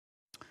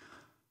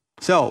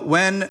So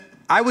when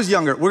I was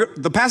younger,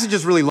 the passage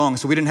is really long,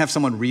 so we didn't have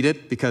someone read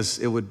it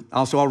because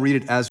I'll read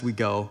it as we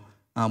go.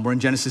 We're in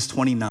Genesis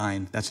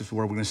 29. That's just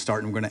where we're going to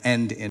start, and we're going to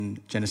end in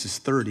Genesis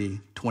 30,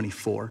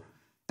 24.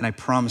 And I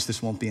promise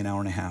this won't be an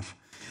hour and a half.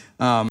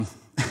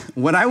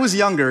 When I was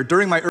younger,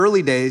 during my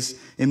early days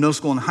in middle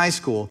school and high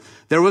school,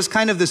 there was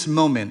kind of this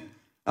moment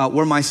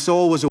where my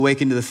soul was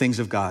awakened to the things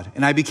of God,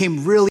 and I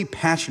became really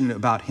passionate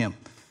about him.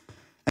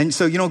 And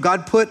so,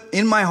 God put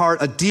in my heart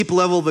a deep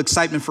level of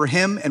excitement for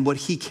him and what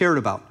he cared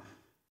about.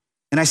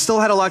 And I still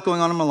had a lot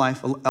going on in my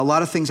life, a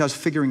lot of things I was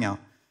figuring out,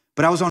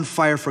 but I was on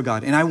fire for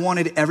God, and I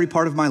wanted every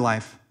part of my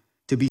life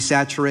to be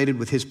saturated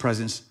with his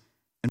presence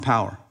and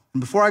power.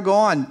 And before I go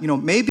on,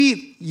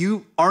 maybe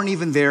you aren't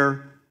even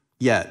there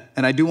yet.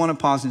 And I do want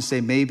to pause and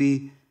say,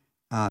 maybe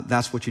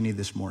that's what you need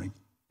this morning.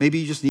 Maybe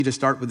you just need to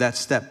start with that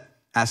step,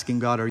 asking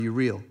God, are you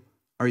real?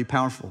 Are you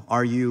powerful?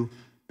 Are you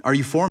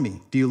for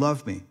me? Do you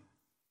love me?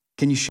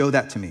 Can you show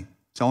that to me?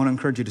 So I want to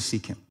encourage you to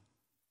seek him.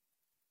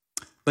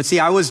 But see,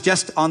 I was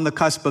just on the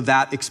cusp of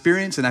that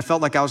experience, and I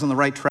felt like I was on the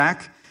right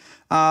track.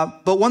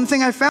 But one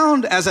thing I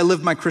found as I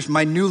lived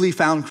my newly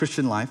found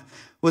Christian life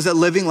was that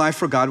living life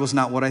for God was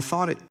not what I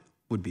thought it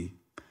would be.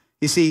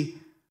 You see,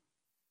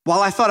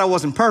 while I thought I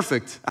wasn't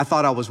perfect, I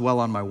thought I was well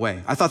on my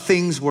way. I thought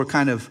things were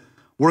kind of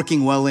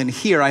working well in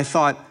here. I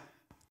thought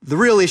the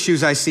real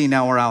issues I see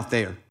now are out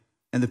there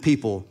and the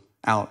people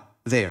out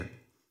there.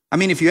 I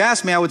mean, if you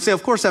ask me, I would say,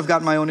 of course, I've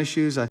got my own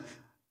issues,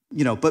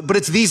 but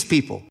it's these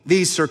people,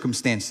 these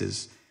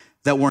circumstances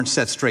that weren't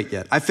set straight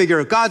yet. I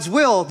figure God's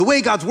will, the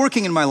way God's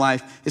working in my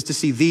life is to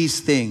see these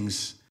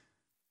things,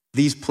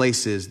 these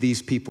places,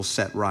 these people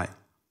set right.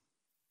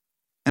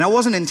 And I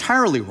wasn't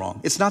entirely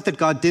wrong. It's not that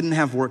God didn't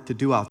have work to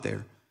do out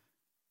there,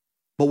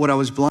 but what I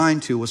was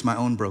blind to was my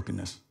own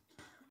brokenness.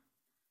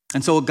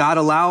 And so God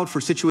allowed for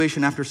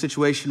situation after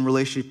situation,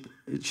 relationship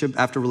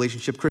after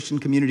relationship, Christian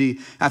community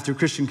after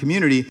Christian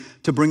community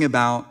to bring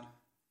about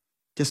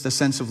just a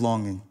sense of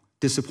longing,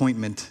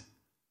 disappointment.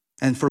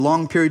 And for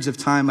long periods of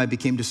time, I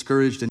became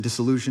discouraged and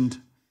disillusioned.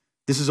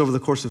 This is over the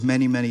course of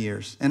many, many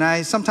years. And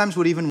I sometimes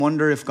would even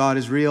wonder if God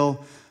is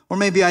real, or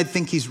maybe I'd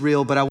think he's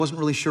real, but I wasn't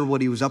really sure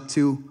what he was up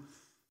to.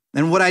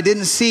 And what I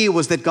didn't see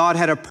was that God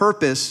had a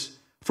purpose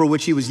for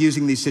which he was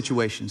using these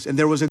situations. And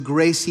there was a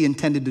grace he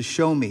intended to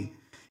show me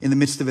in the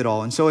midst of it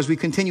all. And so as we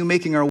continue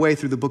making our way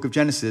through the book of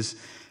Genesis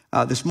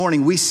this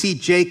morning, we see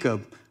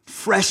Jacob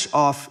fresh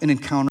off an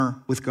encounter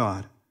with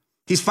God.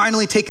 He's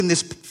finally taken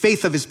this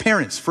faith of his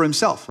parents for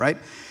himself, right?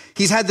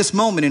 He's had this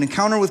moment, an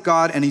encounter with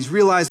God, and he's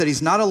realized that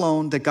he's not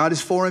alone, that God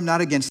is for him, not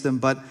against him.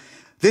 But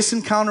this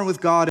encounter with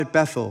God at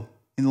Bethel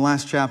in the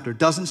last chapter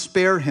doesn't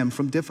spare him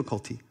from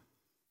difficulty.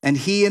 And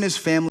he and his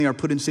family are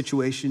put in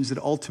situations that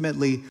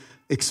ultimately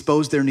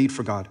expose their need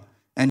for God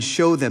and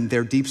show them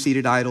their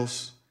deep-seated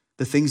idols,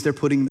 the things they're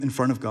putting in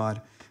front of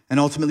God, and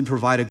ultimately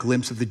provide a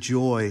glimpse of the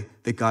joy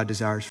that God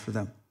desires for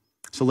them.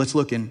 So let's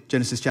look in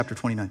Genesis chapter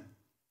 29.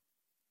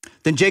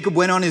 Then Jacob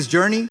went on his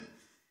journey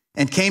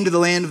and came to the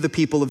land of the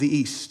people of the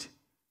east.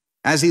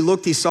 As he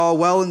looked, he saw a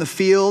well in the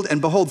field, and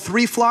behold,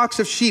 3 flocks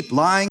of sheep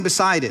lying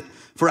beside it,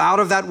 for out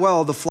of that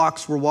well the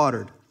flocks were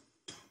watered.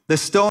 The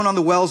stone on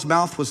the well's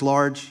mouth was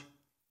large,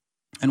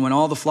 and when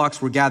all the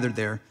flocks were gathered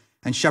there,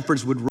 and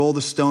shepherds would roll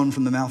the stone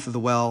from the mouth of the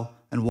well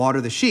and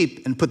water the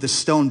sheep, and put the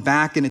stone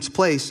back in its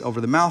place over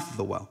the mouth of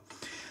the well.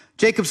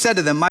 Jacob said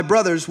to them, "My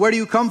brothers, where do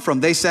you come from?"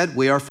 They said,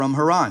 "We are from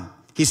Haran."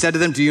 He said to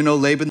them, "Do you know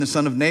Laban, the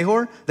son of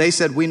Nahor?" They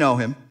said, "We know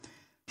him."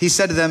 He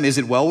said to them, "Is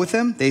it well with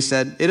him?" They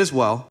said, "It is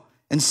well.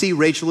 And see,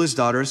 Rachel, his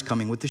daughter, is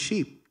coming with the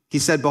sheep." He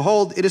said,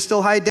 "Behold, it is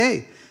still high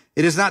day.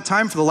 It is not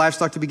time for the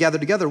livestock to be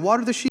gathered together.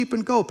 Water the sheep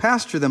and go,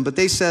 pasture them." But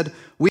they said,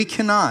 "We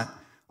cannot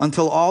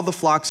until all the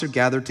flocks are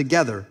gathered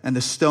together and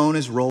the stone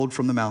is rolled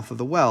from the mouth of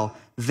the well.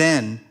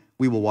 Then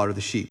we will water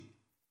the sheep."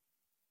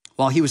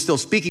 While he was still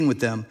speaking with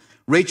them,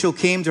 Rachel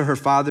came with her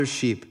father's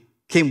sheep,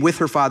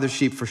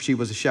 for she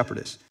was a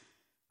shepherdess.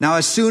 Now,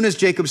 as soon as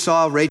Jacob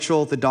saw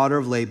Rachel, the daughter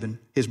of Laban,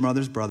 his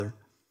mother's brother,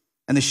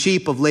 and the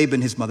sheep of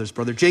Laban, his mother's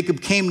brother,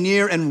 Jacob came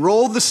near and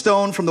rolled the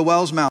stone from the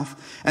well's mouth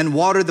and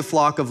watered the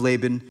flock of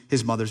Laban,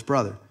 his mother's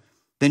brother.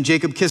 Then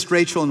Jacob kissed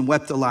Rachel and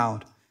wept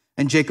aloud.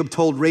 And Jacob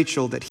told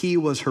Rachel that he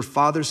was her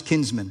father's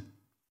kinsman,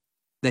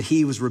 that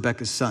he was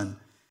Rebekah's son.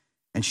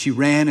 And she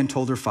ran and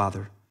told her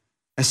father.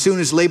 As soon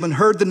as Laban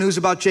heard the news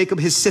about Jacob,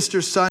 his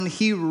sister's son,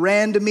 he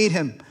ran to meet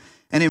him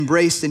and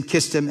embraced and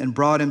kissed him and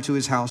brought him to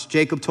his house.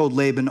 Jacob told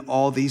Laban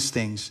all these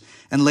things.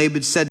 And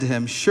Laban said to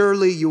him,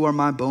 "Surely you are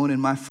my bone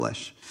and my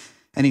flesh."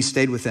 And he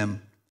stayed with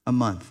him a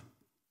month.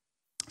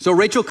 So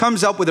Rachel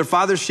comes up with her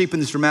father's sheep in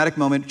this dramatic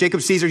moment.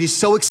 Jacob sees her. He's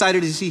so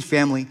excited to see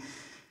family.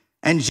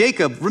 And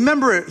Jacob,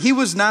 remember, he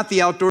was not the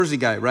outdoorsy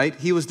guy, right?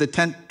 He was the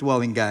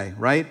tent-dwelling guy,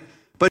 right?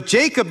 But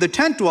Jacob, the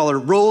tent dweller,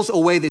 rolls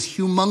away this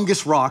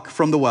humongous rock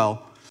from the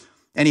well,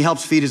 and he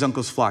helps feed his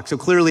uncle's flock. So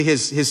clearly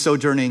his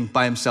sojourning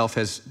by himself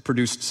has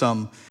produced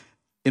some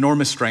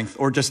enormous strength,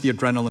 or just the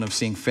adrenaline of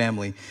seeing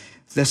family.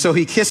 So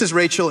he kisses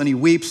Rachel and he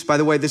weeps. By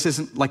the way, this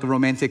isn't like a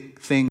romantic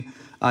thing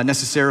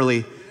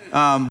necessarily.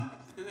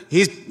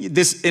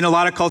 in a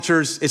lot of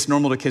cultures, it's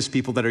normal to kiss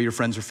people that are your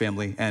friends or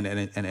family, and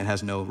it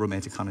has no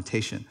romantic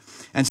connotation.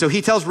 And so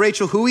he tells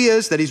Rachel who he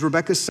is, that he's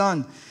Rebekah's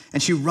son,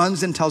 and she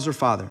runs and tells her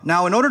father.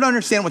 Now, in order to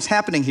understand what's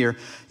happening here,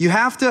 you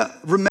have to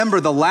remember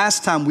the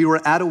last time we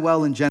were at a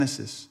well in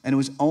Genesis, and it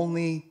was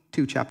only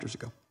 2 chapters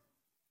ago.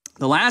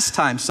 The last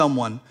time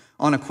someone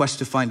on a quest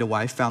to find a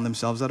wife found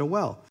themselves at a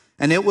well,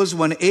 and it was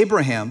when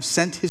Abraham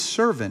sent his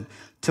servant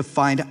to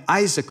find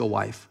Isaac a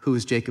wife, who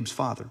is Jacob's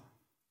father,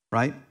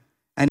 right?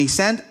 And he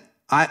sent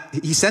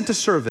a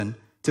servant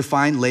to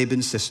find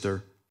Laban's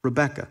sister,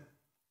 Rebekah.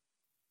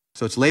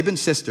 So it's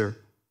Laban's sister,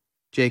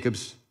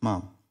 Jacob's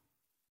mom.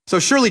 So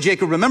surely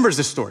Jacob remembers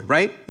this story,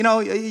 right? You know,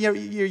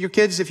 your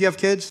kids, if you have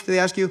kids, they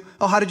ask you,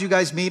 oh, how did you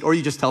guys meet? Or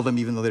you just tell them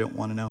even though they don't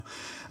want to know.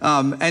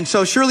 And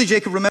so surely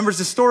Jacob remembers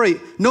the story.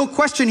 No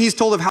question he's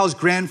told of how his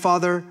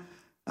grandfather,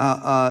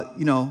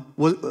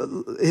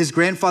 his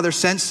grandfather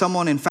sent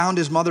someone and found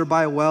his mother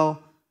by a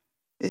well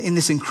in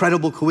this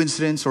incredible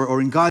coincidence or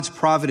in God's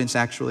providence,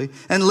 actually.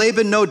 And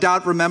Laban no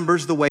doubt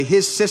remembers the way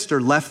his sister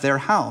left their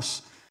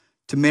house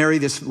to marry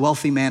this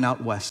wealthy man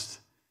out west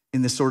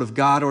in this sort of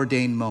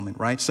God-ordained moment,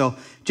 right? So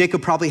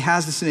Jacob probably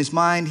has this in his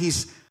mind.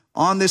 He's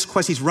on this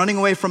quest. He's running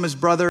away from his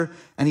brother,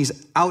 and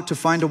he's out to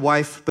find a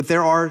wife, but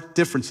there are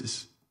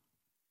differences.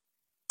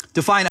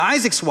 To find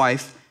Isaac's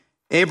wife,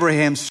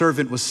 Abraham's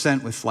servant was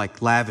sent with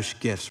like lavish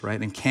gifts,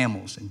 right? And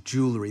camels and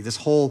jewelry, this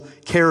whole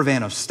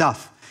caravan of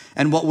stuff.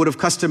 And what would have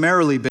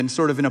customarily been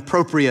sort of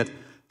inappropriate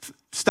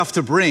stuff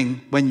to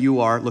bring when you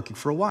are looking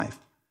for a wife.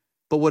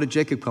 But what did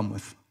Jacob come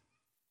with?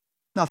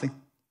 Nothing.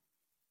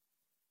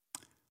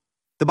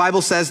 The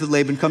Bible says that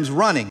Laban comes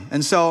running.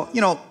 And so,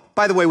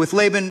 by the way, with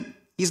Laban,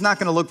 he's not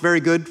going to look very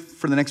good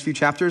for the next few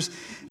chapters.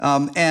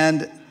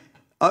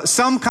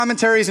 Some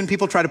commentaries and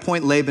people try to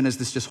point Laban as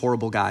this just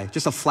horrible guy,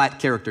 just a flat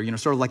character,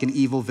 sort of like an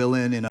evil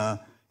villain in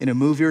a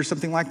movie or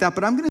something like that.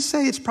 But I'm going to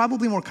say it's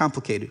probably more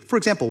complicated. For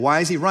example,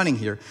 why is he running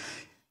here?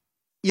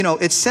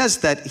 It says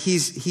that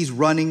he's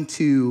running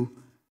to,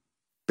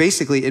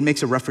 basically, it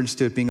makes a reference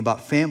to it being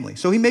about family.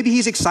 So maybe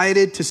he's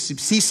excited to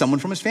see someone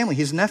from his family,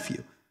 his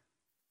nephew.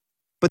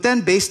 But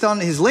then based on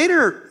his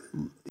later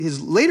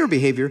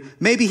behavior,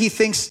 maybe he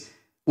thinks,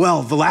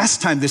 well, the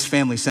last time this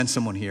family sent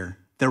someone here,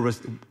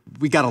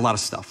 we got a lot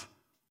of stuff.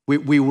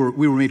 We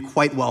were made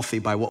quite wealthy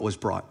by what was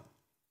brought.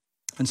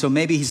 And so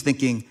maybe he's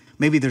thinking,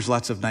 maybe there's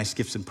lots of nice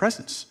gifts and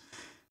presents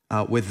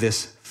with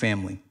this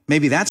family.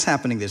 Maybe that's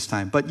happening this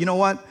time. But you know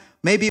what?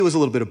 Maybe it was a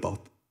little bit of both.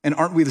 And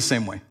aren't we the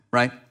same way,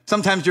 right?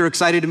 Sometimes you're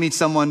excited to meet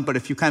someone, but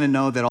if you kind of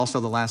know that also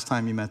the last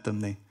time you met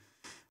them,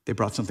 they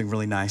brought something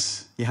really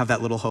nice. You have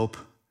that little hope.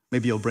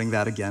 Maybe you'll bring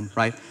that again,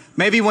 right?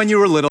 Maybe when you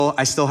were little,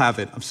 I still have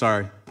it. I'm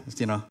sorry,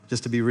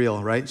 just to be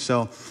real, right?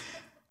 So,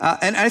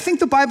 and I think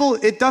the Bible,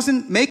 it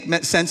doesn't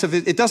make sense of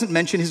it. It doesn't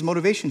mention his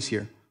motivations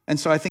here. And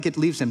so I think it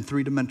leaves him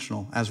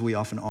three-dimensional, as we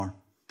often are.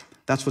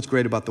 That's what's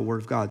great about the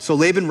Word of God. So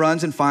Laban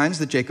runs and finds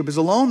that Jacob is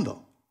alone,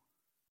 though.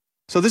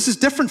 So this is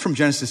different from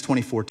Genesis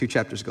 24, 2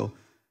 chapters ago.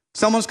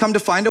 Someone's come to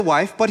find a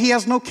wife, but he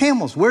has no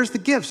camels. Where's the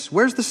gifts?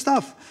 Where's the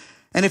stuff?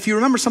 And if you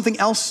remember, something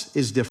else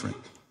is different.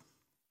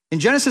 In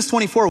Genesis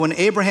 24, when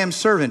Abraham's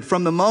servant,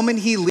 from the moment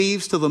he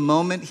leaves to the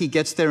moment he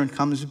gets there and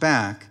comes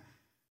back,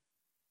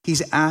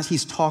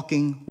 he's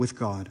talking with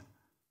God.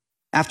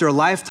 After a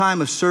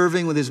lifetime of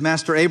serving with his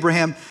master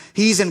Abraham,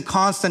 he's in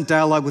constant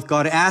dialogue with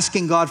God,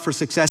 asking God for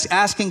success,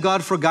 asking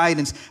God for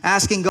guidance,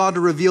 asking God to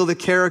reveal the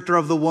character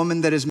of the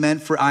woman that is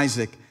meant for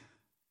Isaac.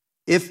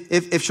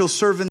 If she'll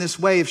serve in this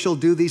way, if she'll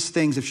do these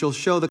things, if she'll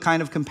show the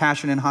kind of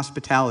compassion and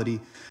hospitality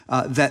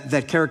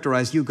that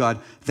characterize you, God,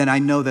 then I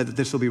know that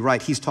this will be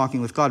right. He's talking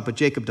with God, but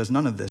Jacob does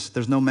none of this.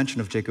 There's no mention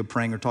of Jacob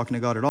praying or talking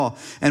to God at all.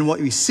 And what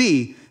we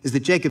see is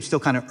that Jacob's still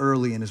kind of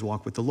early in his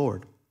walk with the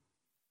Lord.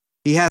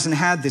 He hasn't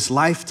had this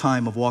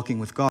lifetime of walking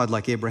with God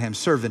like Abraham's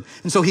servant.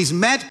 And so he's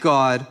met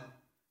God,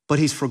 but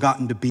he's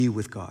forgotten to be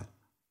with God.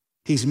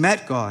 He's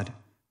met God,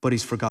 but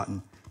he's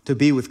forgotten to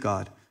be with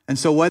God. And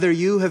so whether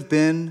you have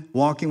been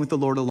walking with the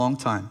Lord a long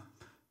time,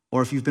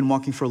 or if you've been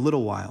walking for a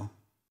little while,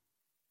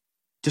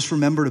 just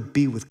remember to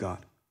be with God.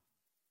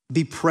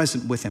 Be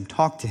present with him.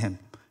 Talk to him.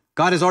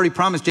 God has already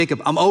promised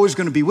Jacob, I'm always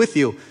going to be with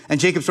you. And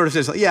Jacob sort of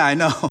says, yeah, I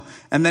know.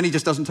 And then he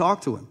just doesn't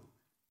talk to him.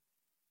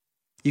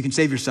 You can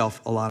save yourself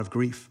a lot of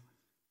grief.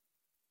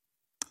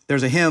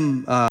 There's a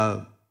hymn,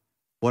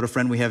 What a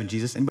Friend We Have in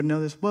Jesus. Anybody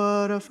know this?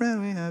 What a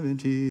friend we have in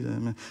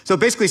Jesus. So it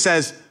basically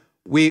says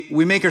we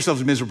make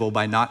ourselves miserable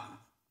by not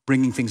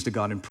bringing things to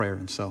God in prayer.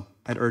 And so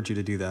I'd urge you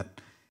to do that.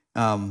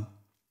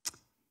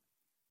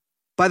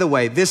 By the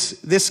way,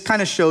 this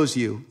kind of shows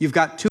you've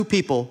got two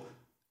people,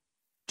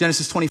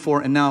 Genesis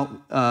 24 and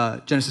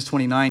now Genesis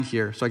 29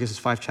 here. So I guess it's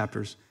 5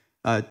 chapters.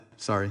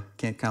 Sorry,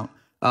 can't count.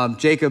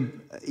 Jacob,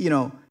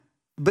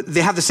 but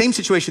they have the same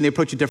situation. They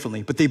approach it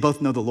differently, but they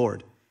both know the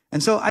Lord.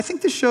 And so I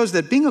think this shows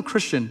that being a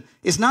Christian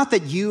is not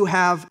that you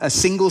have a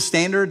single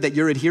standard that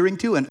you're adhering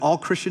to and all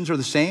Christians are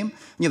the same.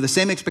 You have the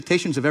same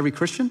expectations of every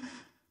Christian,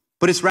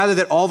 but it's rather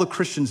that all the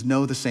Christians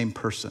know the same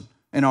person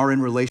and are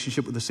in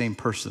relationship with the same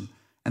person.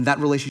 And that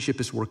relationship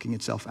is working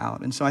itself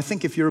out. And so I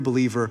think if you're a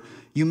believer,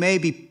 you may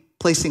be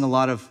placing a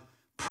lot of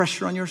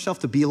pressure on yourself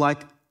to be like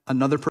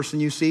another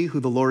person you see who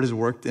the Lord has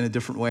worked in a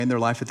different way in their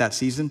life at that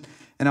season.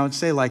 And I would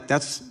say like,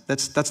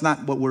 that's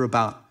not what we're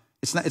about.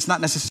 It's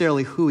not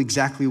necessarily who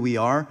exactly we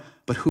are,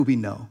 but who we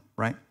know,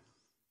 right?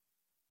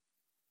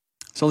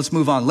 So let's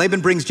move on.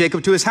 Laban brings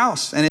Jacob to his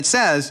house, and it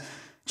says,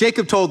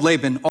 Jacob told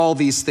Laban all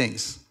these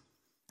things.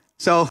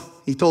 So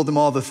he told him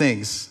all the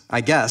things,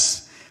 I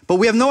guess. But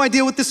we have no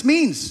idea what this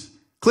means.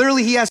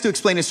 Clearly, he has to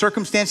explain his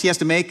circumstance. He has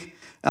to make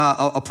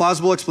a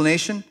plausible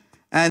explanation.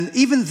 And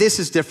even this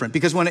is different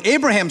because when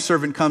Abraham's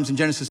servant comes in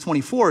Genesis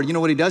 24, you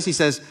know what he does? He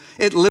says,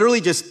 it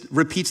literally just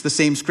repeats the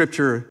same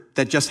scripture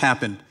that just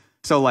happened.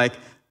 So like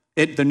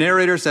the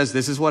narrator says,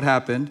 this is what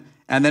happened.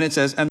 And then it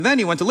says, and then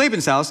he went to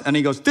Laban's house and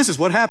he goes, this is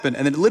what happened.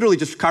 And then it literally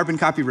just carbon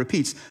copy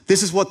repeats.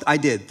 This is what I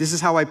did. This is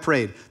how I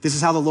prayed. This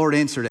is how the Lord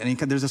answered it. And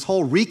there's this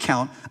whole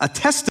recount, a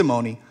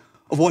testimony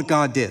of what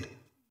God did.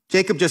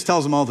 Jacob just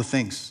tells him all the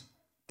things.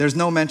 There's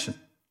no mention.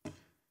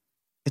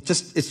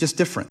 It's just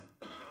different.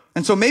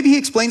 And so maybe he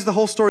explains the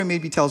whole story,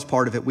 maybe he tells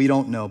part of it. We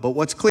don't know. But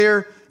what's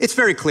clear, it's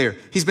very clear.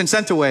 He's been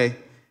sent away.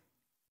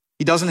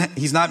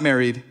 He's not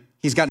married.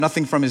 He's got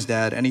nothing from his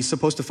dad, and he's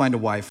supposed to find a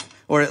wife.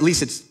 Or at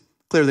least it's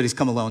clear that he's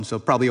come alone, so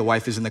probably a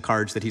wife is in the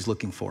cards that he's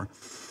looking for.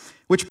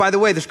 Which, by the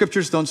way, the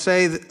scriptures don't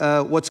say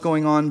what's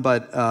going on,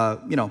 but,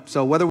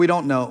 so whether we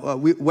don't know,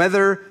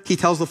 whether he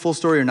tells the full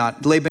story or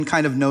not, Laban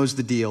kind of knows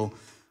the deal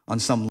on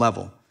some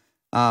level.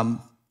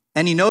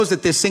 And he knows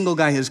that this single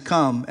guy has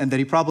come and that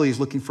he probably is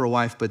looking for a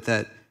wife, but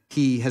that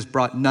he has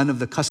brought none of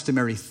the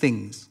customary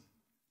things.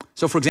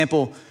 So, for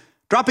example,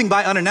 dropping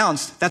by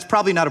unannounced, that's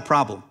probably not a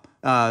problem.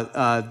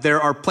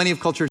 There are plenty of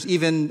cultures,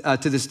 even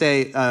to this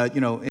day,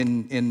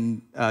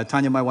 in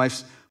Tanya, my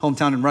wife's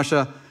hometown in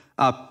Russia,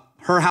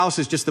 her house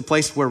is just the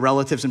place where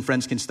relatives and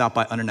friends can stop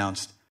by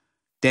unannounced.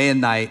 Day and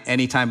night,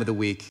 any time of the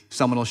week,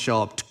 someone will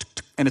show up,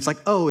 and it's like,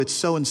 oh, it's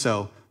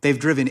so-and-so. They've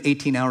driven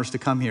 18 hours to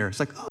come here. It's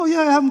like, oh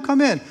yeah, have them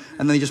come in. And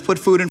then they just put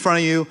food in front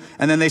of you,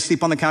 and then they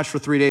sleep on the couch for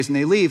 3 days and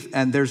they leave,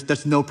 and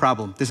that's no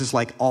problem. This is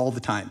like all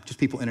the time, just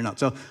people in and out.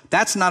 So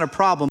that's not a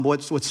problem.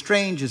 But what's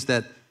strange is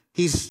that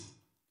he's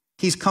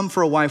come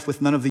for a wife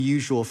with none of the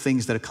usual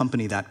things that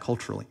accompany that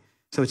culturally.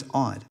 So it's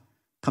odd,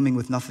 coming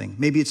with nothing.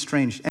 Maybe it's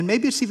strange, and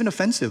maybe it's even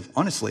offensive,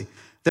 honestly.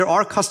 There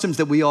are customs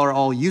that we are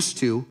all used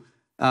to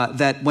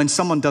that when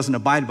someone doesn't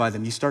abide by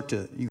them, you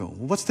go,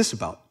 well, what's this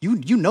about?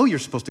 You know you're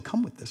supposed to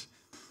come with this.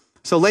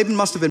 So Laban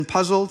must have been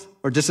puzzled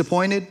or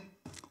disappointed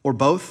or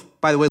both.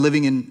 By the way,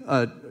 living in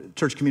a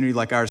church community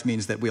like ours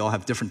means that we all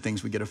have different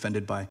things we get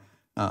offended by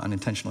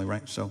unintentionally,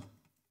 right? So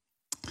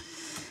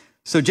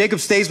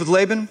Jacob stays with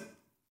Laban,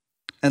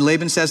 and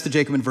Laban says to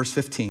Jacob in verse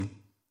 15,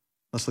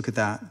 let's look at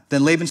that.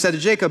 Then Laban said to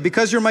Jacob,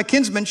 because you're my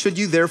kinsman, should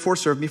you therefore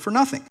serve me for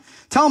nothing?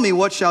 Tell me,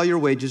 what shall your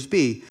wages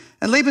be?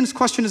 And Laban's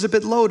question is a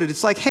bit loaded.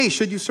 It's like, hey,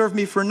 should you serve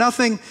me for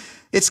nothing?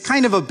 It's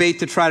kind of a bait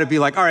to try to be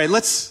like, all right,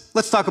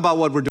 let's talk about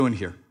what we're doing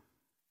here.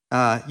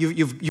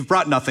 You've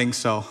brought nothing,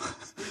 so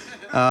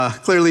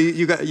clearly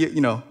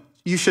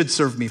you should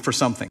serve me for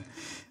something.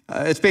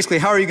 It's basically,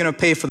 how are you going to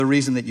pay for the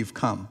reason that you've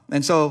come?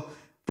 And so,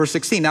 verse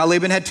 16, now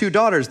Laban had 2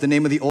 daughters. The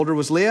name of the older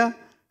was Leah,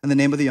 and the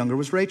name of the younger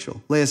was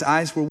Rachel. Leah's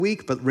eyes were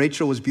weak, but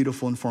Rachel was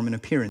beautiful in form and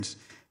appearance.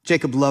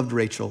 Jacob loved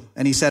Rachel,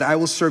 and he said, I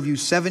will serve you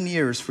 7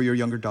 years for your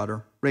younger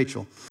daughter,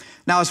 Rachel.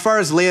 Now, as far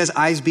as Leah's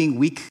eyes being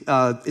weak,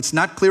 it's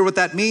not clear what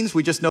that means.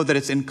 We just know that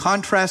it's in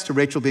contrast to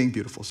Rachel being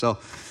beautiful. So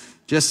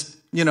just,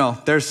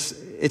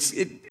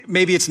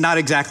 maybe it's not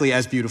exactly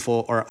as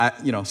beautiful or,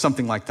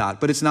 something like that,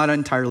 but it's not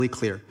entirely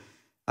clear.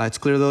 It's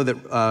clear, though,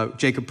 that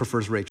Jacob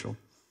prefers Rachel.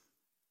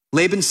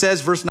 Laban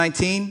says, verse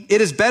 19,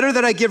 it is better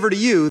that I give her to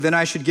you than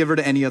I should give her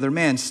to any other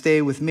man.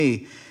 Stay with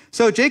me.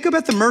 So Jacob,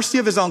 at the mercy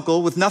of his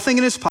uncle, with nothing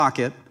in his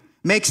pocket,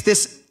 makes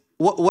this,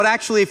 what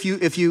actually,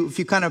 if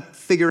you kind of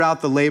figure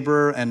out the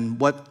labor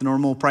and what the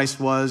normal price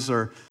was,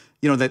 or,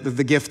 that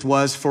the gift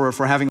was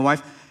for having a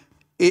wife,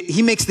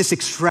 he makes this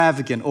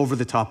extravagant,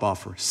 over-the-top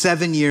offer.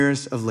 7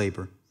 years of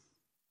labor.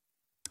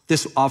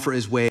 This offer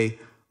is way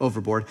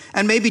overboard.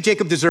 And maybe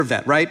Jacob deserved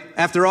that, right?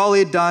 After all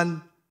he had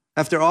done,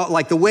 after all,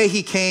 like the way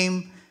he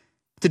came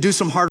to do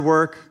some hard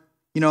work,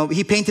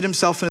 he painted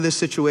himself into this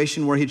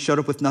situation where he'd showed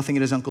up with nothing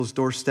at his uncle's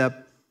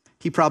doorstep.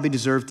 He probably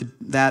deserved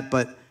that,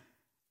 but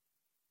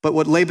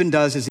what Laban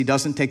does is he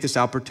doesn't take this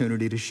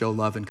opportunity to show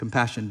love and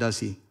compassion, does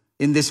he?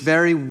 In this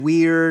very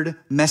weird,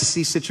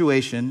 messy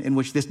situation in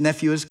which this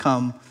nephew has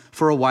come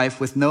for a wife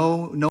with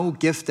no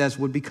gift as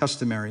would be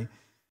customary,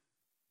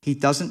 he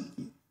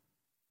doesn't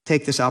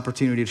take this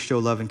opportunity to show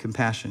love and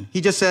compassion.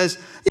 He just says,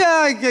 yeah,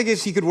 I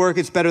guess he could work.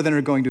 It's better than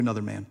her going to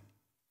another man.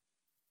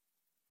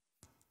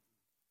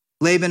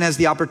 Laban has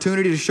the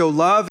opportunity to show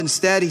love.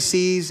 Instead, he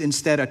sees a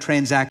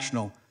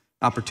transactional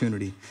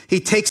opportunity.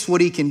 He takes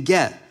what he can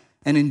get,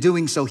 and in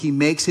doing so, he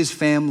makes his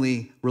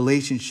family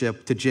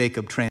relationship to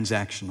Jacob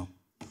transactional.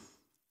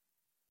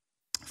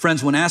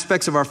 Friends, when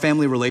aspects of our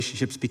family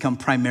relationships become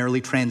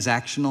primarily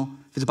transactional,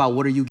 if it's about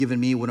what are you giving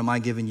me, what am I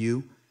giving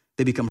you,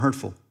 they become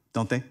hurtful,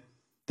 don't they?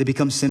 They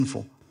become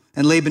sinful.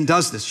 And Laban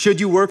does this. Should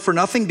you work for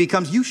nothing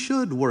becomes you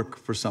should work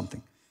for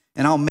something.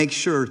 And I'll make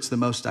sure it's the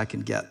most I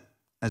can get.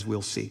 as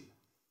we'll see.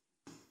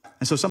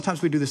 And so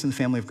sometimes we do this in the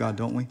family of God,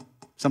 don't we?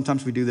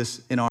 Sometimes we do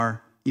this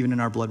even in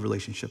our blood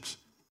relationships.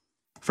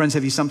 Friends,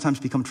 have you sometimes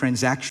become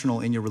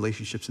transactional in your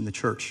relationships in the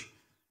church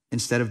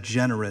instead of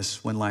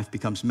generous when life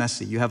becomes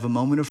messy? You have a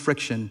moment of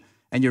friction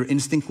and your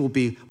instinct will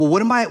be, well,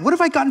 what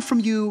have I gotten from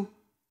you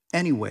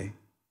anyway?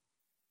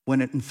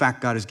 When in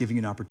fact, God is giving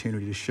you an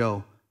opportunity to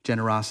show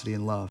generosity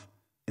and love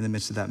in the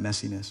midst of that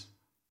messiness.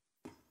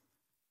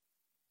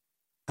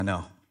 I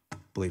know,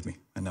 believe me,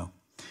 I know,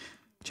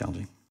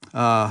 challenging.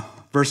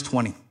 Verse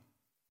 20.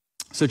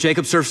 So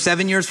Jacob served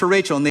 7 years for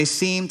Rachel, and they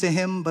seemed to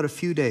him but a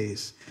few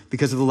days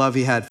because of the love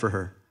he had for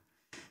her.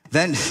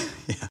 Then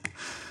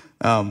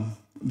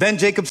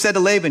Jacob said to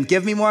Laban,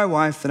 give me my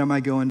wife that I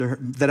may go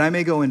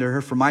into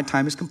her, for my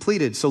time is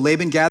completed. So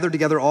Laban gathered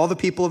together all the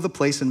people of the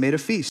place and made a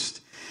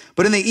feast.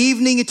 But in the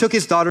evening, he took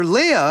his daughter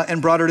Leah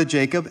and brought her to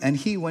Jacob, and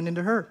he went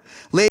into her.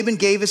 Laban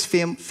gave his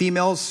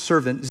female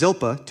servant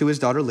Zilpah to his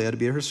daughter Leah to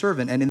be her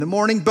servant. And in the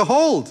morning,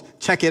 behold,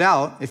 check it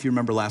out, if you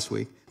remember last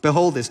week.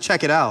 Behold this,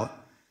 check it out.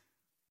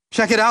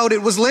 Check it out,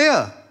 it was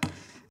Leah.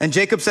 And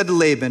Jacob said to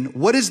Laban,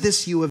 what is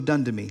this you have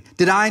done to me?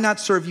 Did I not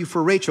serve you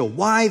for Rachel?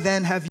 Why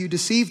then have you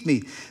deceived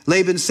me?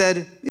 Laban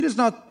said, it is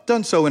not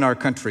done so in our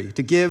country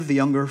to give the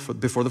younger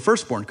before the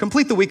firstborn.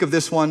 Complete the week of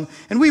this one,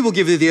 and we will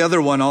give you the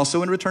other one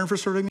also in return for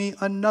serving me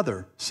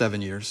another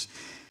 7 years.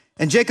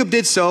 And Jacob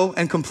did so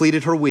and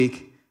completed her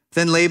week.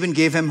 Then Laban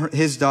gave him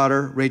his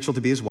daughter Rachel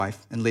to be his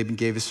wife, and Laban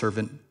gave his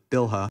servant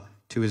Bilhah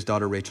to his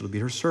daughter Rachel to be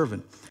her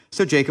servant.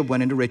 So Jacob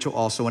went into Rachel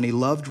also, and he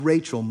loved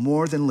Rachel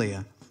more than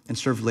Leah and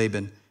served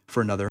Laban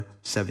for another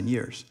 7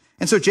 years.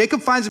 And so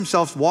Jacob finds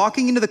himself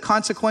walking into the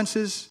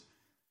consequences,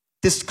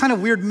 this kind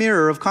of weird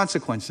mirror of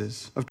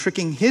consequences of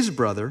tricking his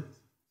brother,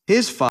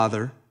 his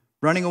father,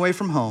 running away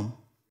from home.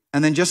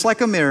 And then just like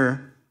a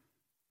mirror,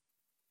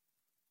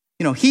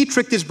 he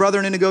tricked his brother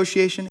in a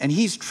negotiation, and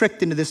he's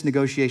tricked into this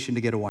negotiation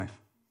to get a wife.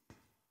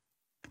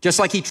 Just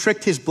like he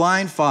tricked his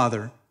blind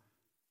father,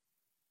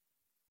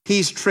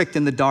 he's tricked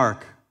in the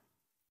dark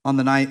on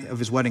the night of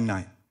his wedding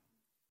night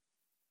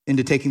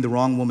into taking the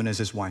wrong woman as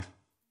his wife.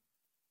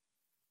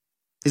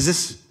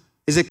 Is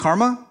it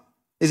karma?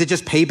 Is it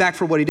just payback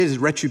for what he did? Is it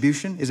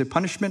retribution? Is it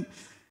punishment?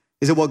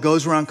 Is it what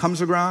goes around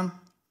comes around?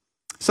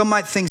 Some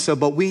might think so,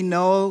 but we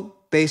know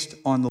based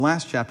on the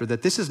last chapter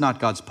that this is not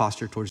God's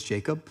posture towards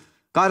Jacob.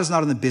 God is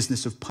not in the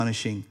business of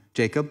punishing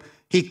Jacob.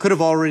 He could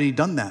have already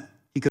done that.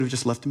 He could have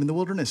just left him in the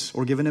wilderness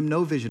or given him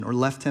no vision or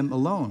left him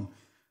alone.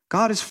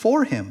 God is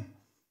for him.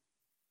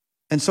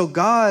 And so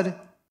God,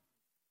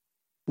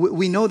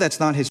 we know that's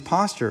not his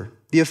posture.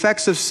 The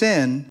effects of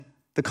sin,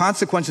 the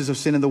consequences of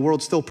sin in the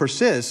world still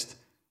persist.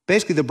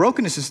 Basically, the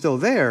brokenness is still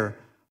there,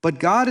 but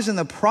God is in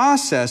the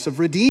process of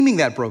redeeming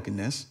that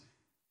brokenness,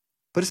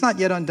 but it's not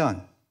yet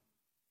undone.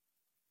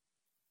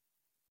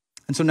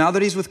 And so now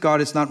that he's with God,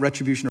 it's not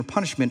retribution or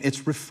punishment,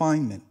 it's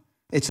refinement.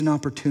 It's an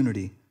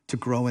opportunity to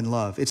grow in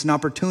love. It's an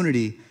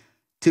opportunity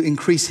to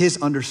increase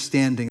his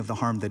understanding of the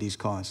harm that he's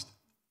caused.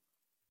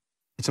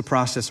 It's a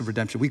process of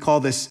redemption. We call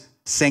this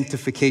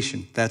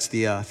sanctification. That's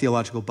the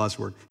theological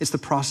buzzword. It's the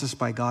process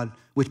by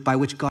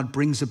which God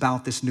brings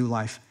about this new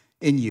life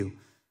in you.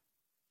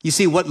 You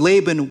see, what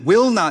Laban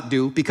will not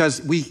do,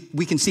 because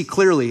we can see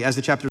clearly as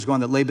the chapters go on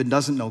that Laban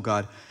doesn't know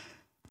God,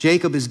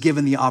 Jacob is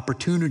given the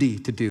opportunity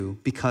to do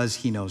because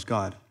he knows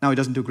God. Now, he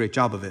doesn't do a great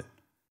job of it,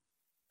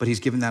 but he's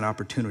given that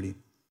opportunity.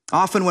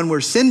 Often when we're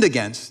sinned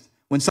against,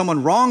 when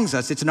someone wrongs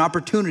us, it's an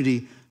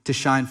opportunity to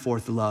shine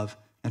forth the love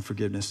and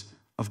forgiveness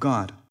of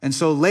God. And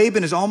so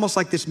Laban is almost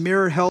like this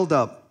mirror held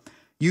up,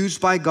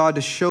 used by God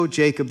to show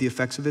Jacob the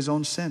effects of his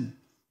own sin.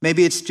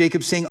 Maybe it's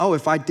Jacob saying, oh,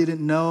 if I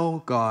didn't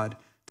know God,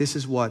 this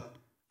is what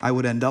I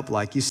would end up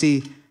like. You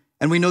see,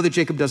 and we know that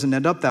Jacob doesn't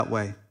end up that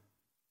way.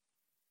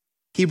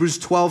 Hebrews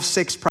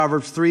 12:6,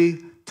 Proverbs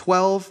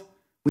 3:12,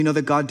 we know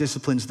that God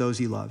disciplines those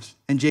he loves.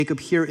 And Jacob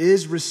here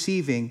is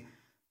receiving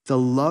the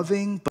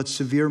loving but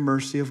severe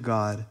mercy of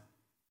God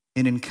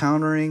in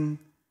encountering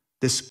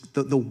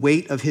the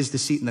weight of his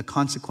deceit and the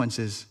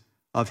consequences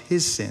of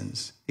his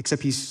sins,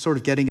 except he's sort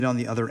of getting it on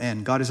the other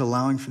end. God is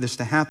allowing for this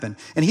to happen.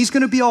 And he's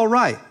going to be all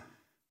right,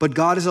 but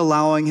God is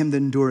allowing him to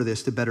endure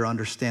this to better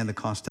understand the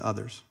cost to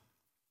others.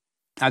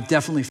 I've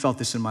definitely felt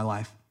this in my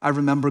life. I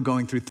remember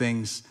going through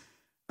things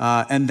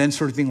and then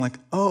sort of being like,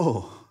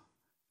 oh,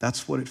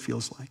 that's what it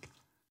feels like.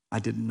 I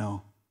didn't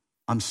know.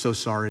 I'm so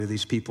sorry to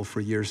these people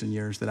for years and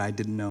years that I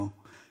didn't know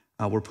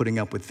were putting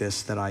up with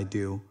this that I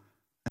do.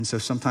 And so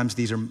sometimes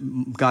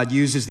God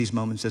uses these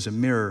moments as a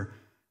mirror.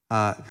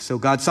 So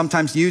God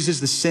sometimes uses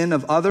the sin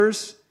of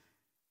others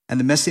and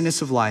the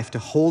messiness of life to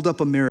hold up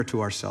a mirror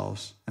to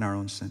ourselves and our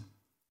own sin.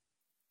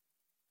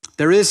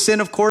 There is sin,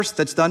 of course,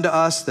 that's done to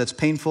us, that's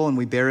painful, and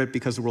we bear it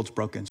because the world's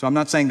broken. So I'm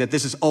not saying that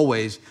this is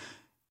always,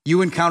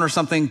 you encounter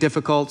something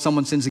difficult,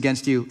 someone sins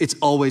against you, it's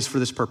always for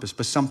this purpose,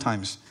 but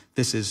sometimes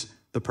this is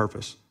the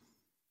purpose.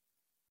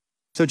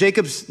 So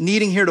Jacob's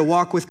needing here to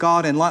walk with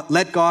God and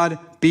let God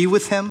be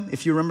with him,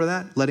 if you remember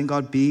that, letting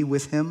God be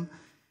with him.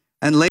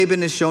 And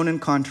Laban is shown in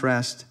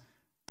contrast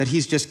that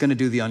he's just going to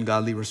do the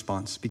ungodly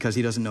response because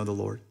he doesn't know the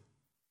Lord.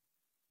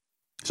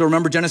 So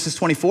remember Genesis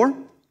 24?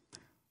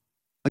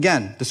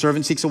 Again, the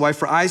servant seeks a wife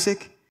for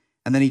Isaac,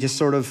 and then he just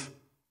sort of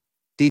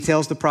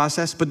details the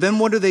process. But then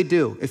what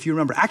do? If you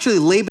remember, actually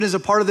Laban is a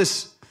part of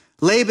this.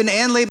 Laban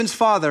and Laban's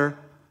father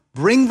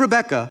bring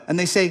Rebekah, and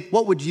they say,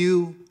 what would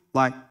you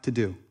like to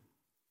do?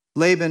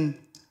 Laban,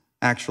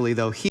 actually,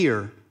 though,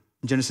 here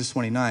in Genesis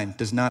 29,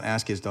 does not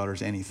ask his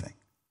daughters anything.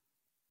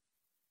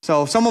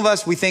 So some of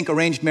us, we think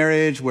arranged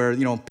marriage where,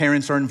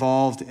 parents are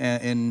involved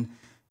in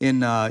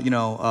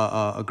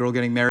a girl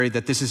getting married,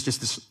 that this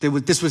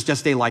was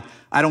just a, like,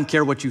 I don't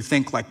care what you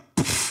think, like,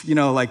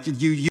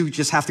 you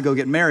just have to go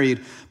get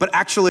married. But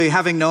actually,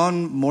 having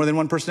known more than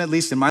one person, at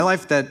least in my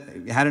life, that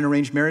had an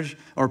arranged marriage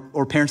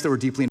or parents that were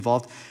deeply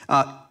involved,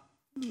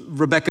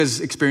 Rebecca's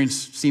experience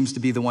seems to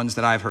be the ones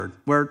that I've heard.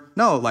 Where,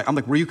 no, like, I'm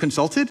like, were you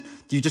consulted?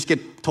 Do you just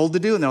get told to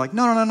do? And they're like,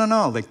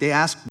 no. Like, they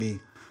asked me,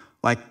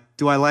 like,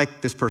 do I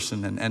like this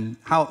person? And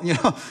how,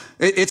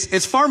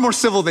 it's far more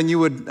civil than you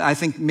would, I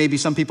think, maybe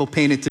some people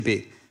paint it to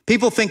be.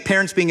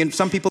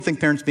 Some people think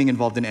parents being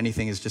involved in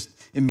anything is just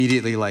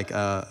immediately like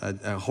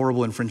a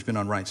horrible infringement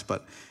on rights.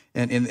 But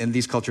in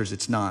these cultures,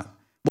 it's not.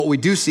 What we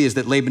do see is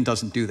that Laban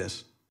doesn't do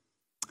this.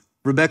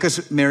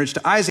 Rebekah's marriage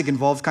to Isaac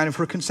involved kind of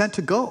her consent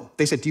to go.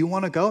 They said, do you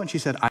want to go? And she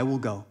said, I will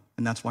go.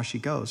 And that's why she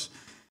goes.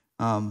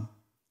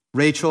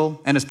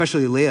 Rachel, and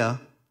especially Leah,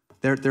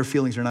 their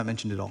feelings are not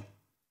mentioned at all.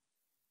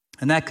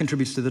 And that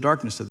contributes to the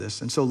darkness of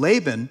this. And so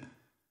Laban,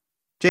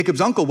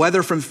 Jacob's uncle,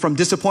 whether from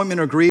disappointment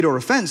or greed or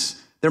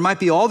offense, there might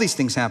be all these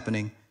things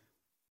happening.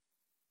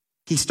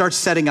 He starts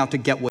setting out to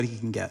get what he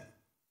can get.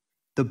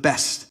 The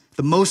best,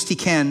 the most he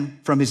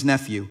can from his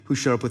nephew who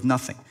showed up with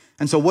nothing.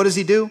 And so what does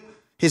he do?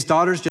 His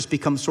daughters just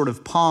become sort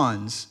of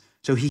pawns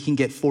so he can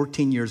get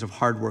 14 years of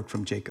hard work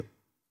from Jacob.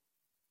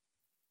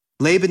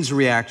 Laban's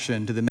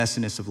reaction to the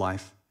messiness of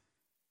life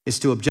is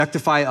to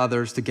objectify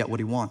others to get what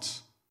he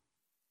wants,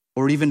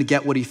 or even to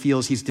get what he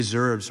feels he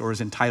deserves or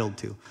is entitled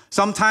to.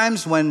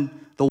 Sometimes when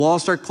the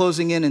walls start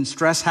closing in and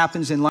stress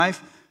happens in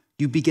life,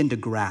 you begin to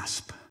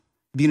grasp.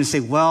 You begin to say,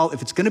 well,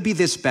 if it's going to be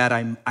this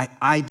bad,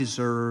 I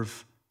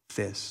deserve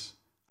this.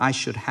 I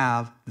should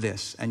have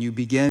this. And you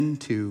begin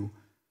to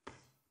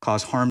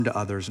cause harm to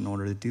others in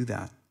order to do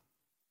that.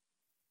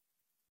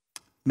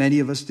 Many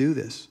of us do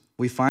this.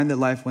 We find that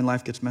when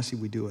life gets messy,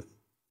 we do it.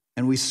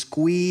 And we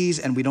squeeze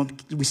and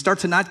we start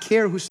to not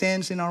care who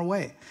stands in our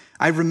way.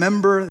 I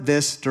remember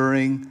this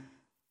during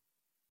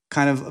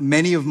kind of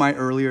many of my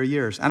earlier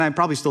years. And I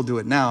probably still do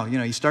it now.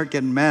 You start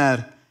getting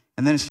mad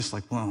and then it's just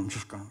like, well, I'm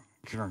just going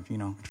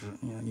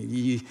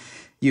to,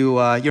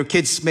 your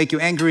kids make you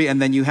angry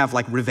and then you have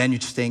like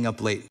revenge staying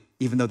up late,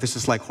 even though this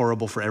is like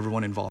horrible for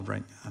everyone involved,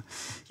 right?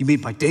 You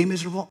made my day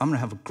miserable? I'm going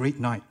to have a great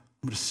night.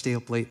 I'm going to stay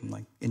up late and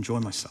like enjoy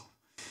myself.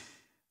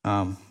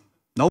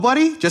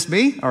 Nobody? Just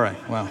me? All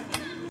right, well.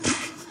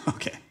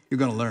 Okay, you're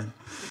going to learn.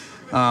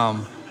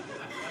 All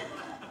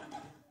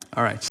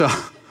right,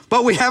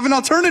 but we have an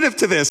alternative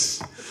to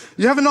this.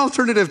 You have an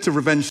alternative to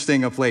revenge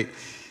staying up late.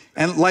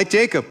 And like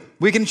Jacob,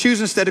 we can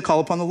choose instead to call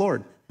upon the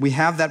Lord. We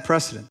have that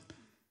precedent.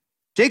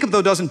 Jacob,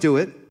 though, doesn't do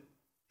it.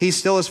 He's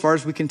still, as far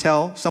as we can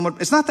tell, somewhat.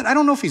 It's not that, I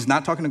don't know if he's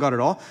not talking to God at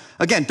all.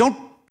 Again, don't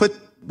put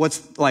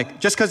what's like,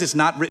 just because it's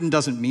not written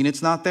doesn't mean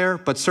it's not there,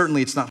 but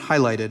certainly it's not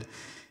highlighted.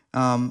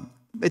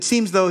 It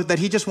seems, though, that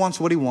he just wants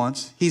what he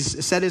wants.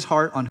 He's set his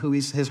heart on who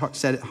his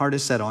heart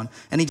is set on,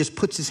 and he just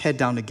puts his head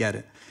down to get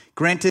it.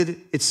 Granted,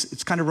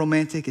 it's kind of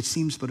romantic. It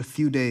seems but a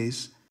few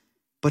days,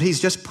 but he's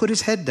just put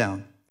his head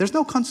down. There's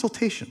no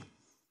consultation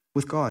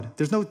with God.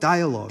 There's no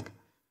dialogue.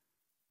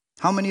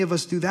 How many of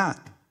us do that?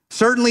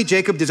 Certainly,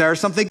 Jacob desires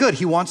something good.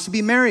 He wants to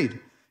be married.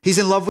 He's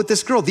in love with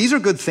this girl. These are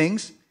good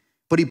things,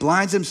 but he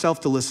blinds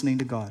himself to listening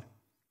to God.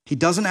 He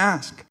doesn't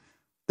ask.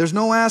 There's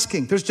no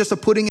asking. There's just a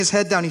putting his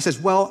head down. He says,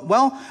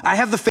 well, I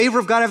have the favor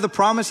of God. I have the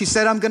promise. He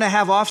said, I'm going to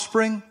have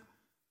offspring.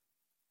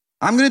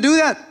 I'm going to do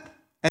that.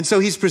 And so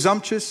he's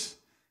presumptuous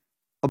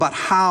about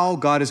how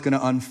God is going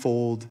to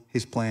unfold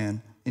his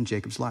plan in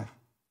Jacob's life.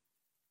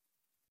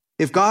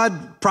 If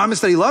God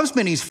promised that he loves me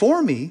and he's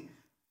for me,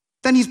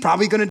 then he's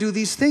probably going to do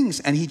these things.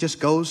 And he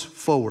just goes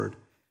forward.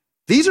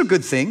 These are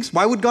good things.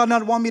 Why would God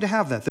not want me to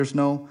have that? There's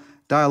no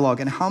dialogue.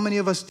 And how many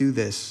of us do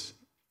this?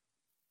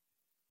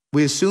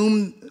 We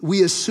assume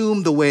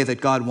the way that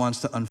God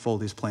wants to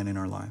unfold his plan in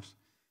our lives.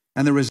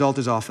 And the result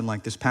is often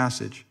like this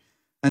passage.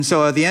 And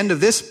so at the end of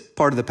this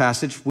part of the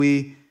passage,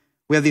 we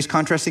have these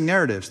contrasting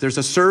narratives. There's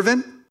a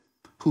servant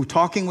who,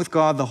 talking with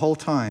God the whole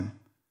time,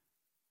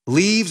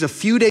 leaves a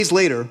few days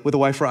later with a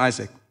wife for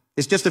Isaac.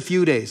 It's just a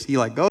few days. He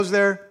goes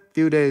there, a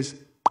few days,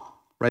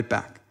 right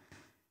back.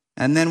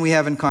 And then we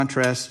have in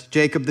contrast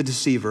Jacob the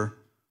deceiver,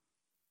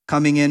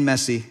 coming in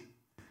messy,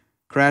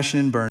 crashing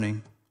and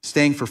burning,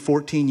 staying for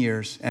 14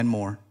 years and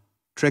more,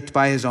 tricked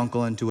by his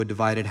uncle into a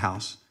divided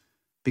house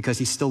because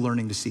he's still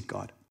learning to seek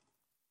God.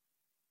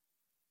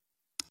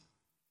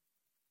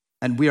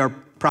 And we are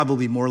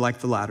probably more like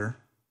the latter,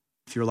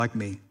 if you're like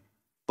me,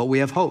 but we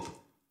have hope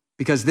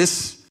because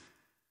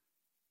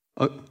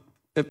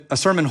a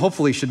sermon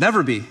hopefully should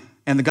never be,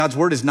 and the God's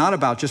word is not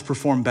about just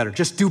perform better,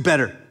 just do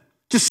better,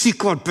 just seek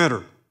God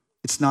better.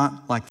 It's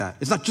not like that.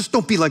 It's not just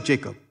don't be like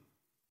Jacob.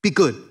 Be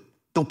good,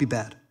 don't be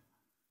bad.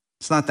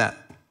 It's not that.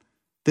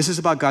 This is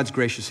about God's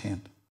gracious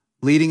hand,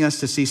 leading us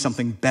to see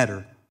something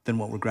better than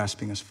what we're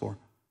grasping us for.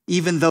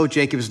 Even though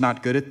Jacob is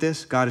not good at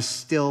this, God is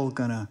still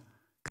gonna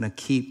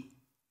keep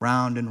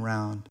round and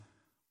round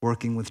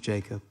working with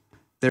Jacob.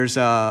 There's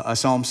a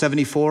Psalm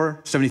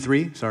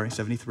 73.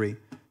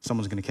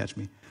 Someone's gonna catch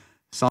me.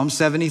 Psalm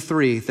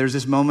 73, there's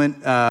this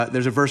moment,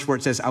 there's a verse where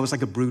it says, I was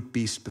like a brute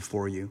beast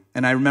before you.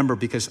 And I remember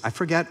because I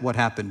forget what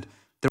happened.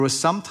 There was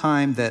some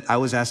time that I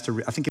was asked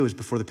to, I think it was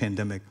before the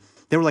pandemic.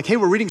 They were like, hey,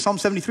 we're reading Psalm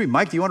 73.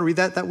 Mike, do you want to read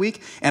that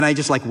week? And I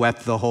just like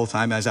wept the whole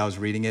time as I was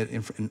reading it.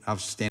 And I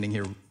was standing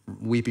here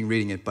weeping,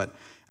 reading it. But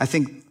I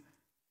think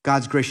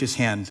God's gracious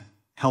hand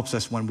helps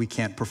us when we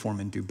can't perform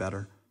and do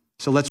better.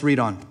 So let's read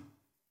on.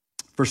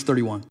 Verse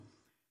 31.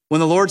 When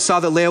the Lord saw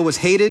that Leah was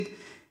hated,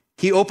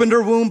 he opened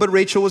her womb, but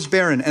Rachel was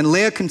barren. And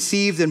Leah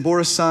conceived and bore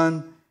a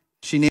son.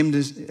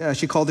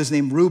 She called his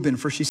name Reuben,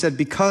 for she said,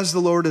 because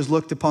the Lord has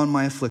looked upon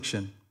my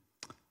affliction,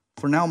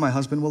 for now my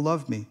husband will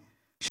love me.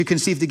 She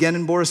conceived again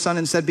and bore a son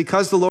and said,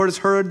 because the Lord has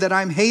heard that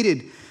I'm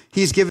hated,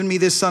 he's given me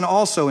this son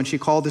also. And she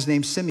called his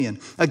name Simeon.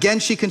 Again,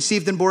 she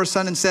conceived and bore a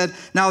son and said,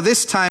 now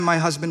this time my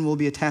husband will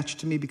be attached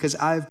to me because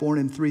I've borne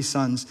him 3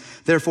 sons.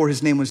 Therefore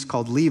his name was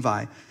called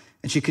Levi.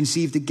 And she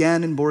conceived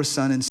again and bore a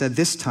son and said,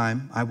 this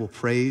time I will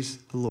praise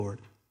the Lord.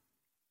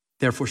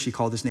 Therefore she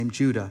called his name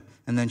Judah,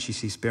 and then she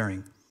ceased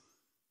bearing.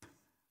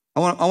 I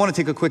want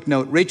to take a quick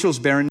note. Rachel's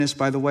barrenness,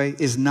 by the way,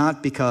 is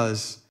not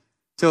because,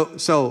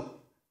 so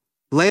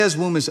Leah's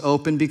womb is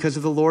open because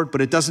of the Lord,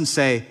 but it doesn't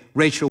say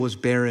Rachel was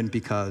barren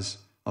because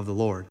of the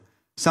Lord.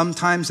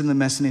 Sometimes in the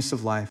messiness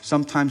of life,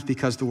 sometimes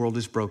because the world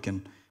is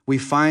broken, we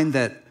find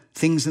that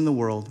things in the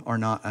world are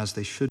not as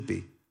they should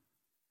be.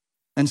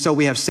 And so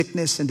we have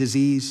sickness and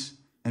disease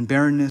and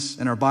barrenness,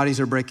 and our bodies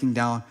are breaking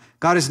down.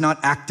 God is not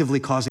actively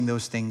causing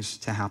those things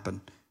to happen.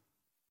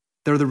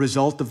 They're the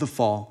result of the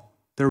fall.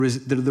 They're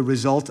the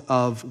result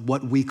of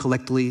what we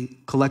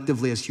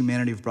collectively as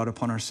humanity have brought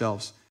upon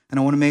ourselves. And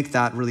I want to make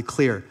that really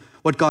clear.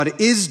 What God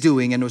is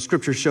doing, and what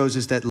Scripture shows,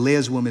 is that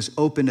Leah's womb is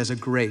opened as a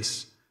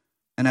grace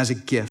and as a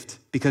gift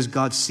because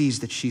God sees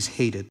that she's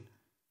hated.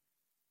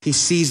 He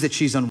sees that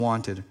she's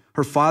unwanted.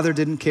 Her father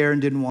didn't care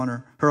and didn't want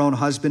her. Her own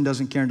husband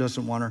doesn't care and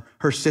doesn't want her.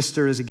 Her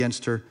sister is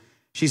against her.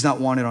 She's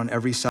not wanted on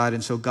every side.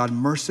 And so God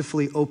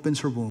mercifully opens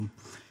her womb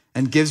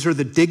and gives her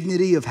the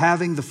dignity of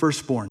having the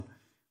firstborn,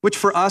 which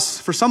for us,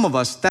 for some of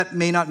us, that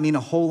may not mean a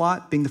whole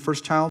lot, being the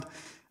first child.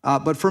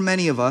 But for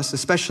many of us,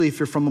 especially if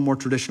you're from a more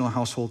traditional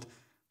household,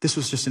 this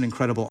was just an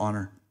incredible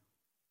honor.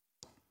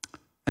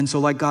 And so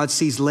like God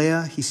sees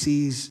Leah, he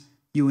sees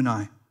you and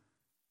I.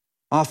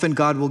 Often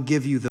God will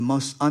give you the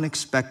most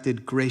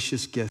unexpected,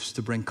 gracious gifts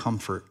to bring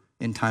comfort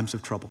in times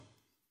of trouble.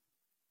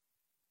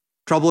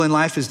 Trouble in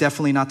life is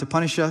definitely not to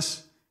punish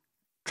us.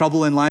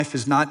 Trouble in life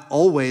is not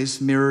always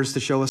mirrors to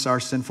show us our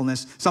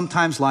sinfulness.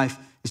 Sometimes life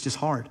is just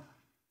hard.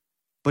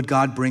 But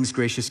God brings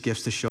gracious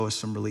gifts to show us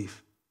some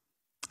relief.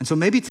 And so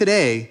maybe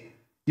today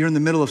you're in the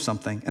middle of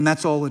something, and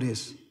that's all it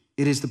is.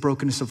 It is the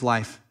brokenness of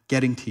life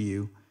getting to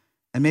you.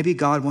 And maybe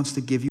God wants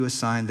to give you a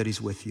sign that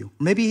he's with you.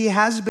 Maybe he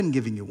has been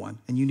giving you one,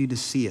 and you need to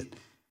see it.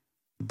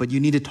 But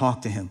you need to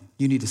talk to him.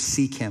 You need to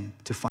seek him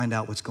to find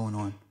out what's going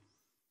on.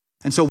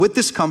 And so with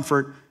this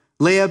comfort,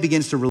 Leah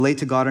begins to relate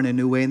to God in a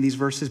new way in these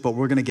verses, but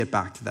we're going to get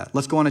back to that.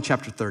 Let's go on to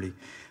chapter 30.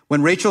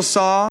 When Rachel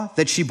saw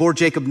that she bore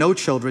Jacob no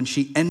children,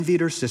 she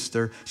envied her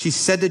sister. She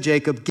said to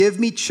Jacob, give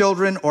me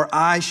children or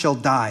I shall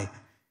die.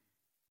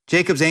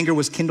 Jacob's anger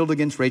was kindled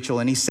against Rachel,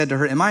 and he said to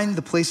her, am I in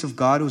the place of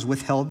God who has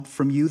withheld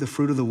from you the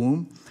fruit of the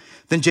womb?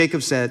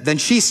 Then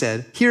she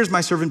said, here's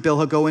my servant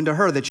Bilhah, go into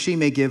her that she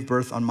may give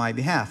birth on my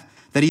behalf,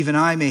 that even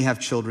I may have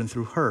children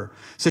through her.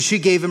 So she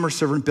gave him her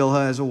servant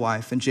Bilhah as a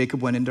wife, and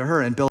Jacob went into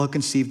her, and Bilhah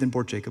conceived and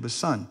bore Jacob a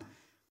son.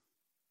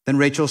 Then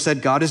Rachel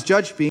said, God has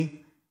judged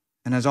me,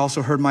 and has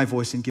also heard my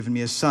voice and given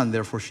me a son.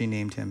 Therefore she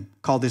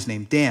called his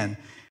name Dan.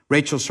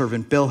 Rachel's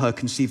servant Bilhah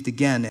conceived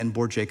again and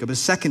bore Jacob a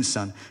second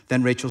son.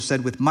 Then Rachel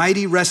said, with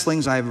mighty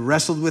wrestlings I have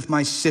wrestled with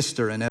my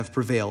sister and have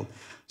prevailed.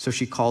 So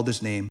she called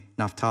his name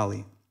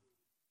Naphtali.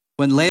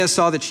 When Leah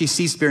saw that she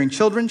ceased bearing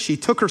children, she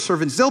took her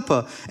servant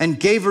Zilpah and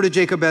gave her to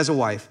Jacob as a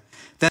wife.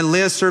 Then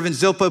Leah's servant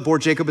Zilpah bore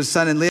Jacob a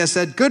son, and Leah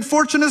said, good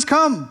fortune has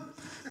come.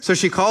 So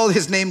she called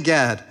his name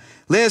Gad.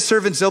 Leah's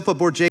servant Zilpah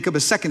bore Jacob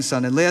a second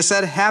son, and Leah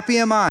said, happy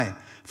am I,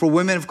 for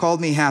women have called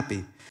me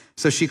happy.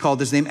 So she called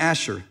his name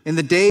Asher. In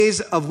the days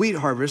of wheat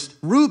harvest,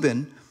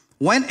 Reuben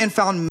went and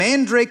found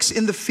mandrakes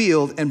in the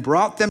field and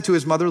brought them to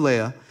his mother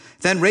Leah.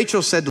 Then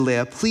Rachel said to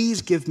Leah,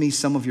 please give me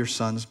some of your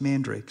son's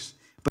mandrakes.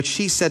 But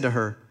she said to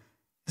her,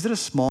 is it a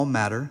small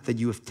matter that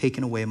you have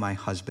taken away my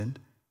husband?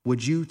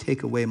 Would you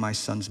take away my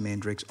son's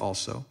mandrakes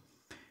also?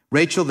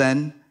 Rachel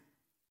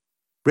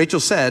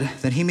said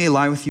that he may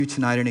lie with you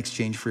tonight in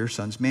exchange for your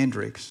son's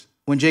mandrakes.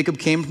 When Jacob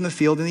came from the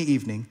field in the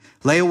evening,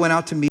 Leah went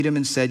out to meet him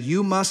and said,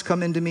 you must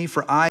come into me,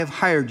 for I have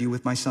hired you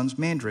with my son's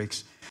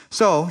mandrakes.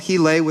 So he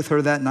lay with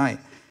her that night.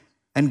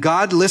 And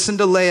God listened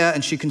to Leah,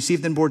 and she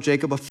conceived and bore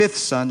Jacob a fifth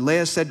son.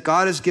 Leah said,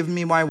 God has given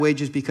me my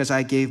wages because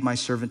I gave my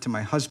servant to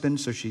my husband.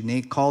 So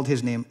she called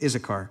his name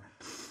Issachar.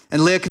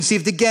 And Leah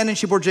conceived again, and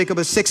she bore Jacob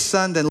a sixth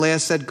son. Then Leah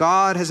said,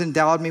 God has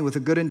endowed me with a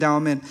good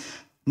endowment.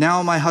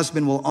 Now my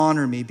husband will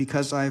honor me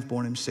because I have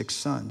borne him six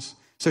sons.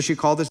 So she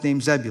called his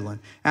name Zebulun.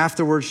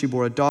 Afterwards, she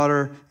bore a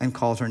daughter and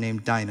called her name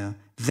Dinah.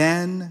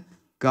 Then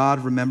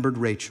God remembered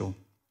Rachel,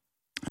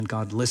 and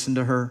God listened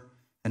to her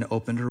and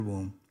opened her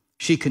womb.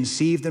 She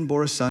conceived and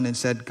bore a son and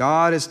said,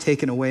 God has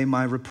taken away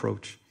my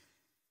reproach.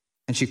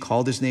 And she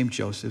called his name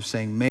Joseph,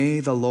 saying, may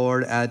the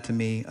Lord add to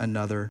me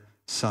another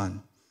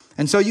son.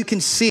 And so you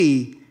can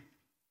see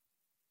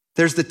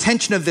there's the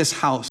tension of this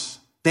house.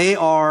 They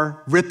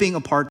are ripping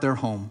apart their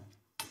home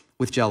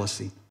with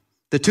jealousy.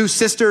 The two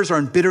sisters are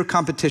in bitter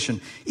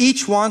competition.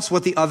 Each wants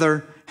what the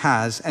other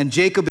has, and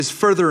Jacob is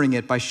furthering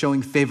it by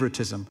showing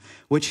favoritism,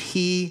 which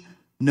he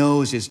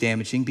knows is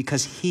damaging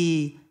because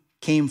he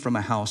came from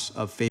a house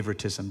of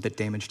favoritism that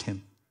damaged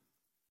him.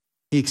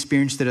 He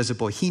experienced it as a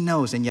boy. He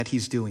knows, and yet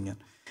he's doing it.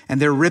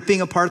 And they're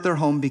ripping apart their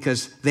home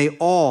because they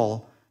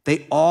all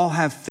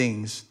have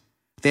things.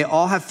 They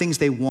all have things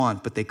they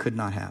want, but they could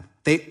not have.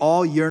 They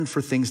all yearn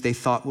for things they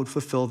thought would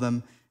fulfill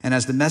them. And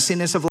as the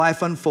messiness of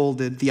life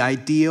unfolded, the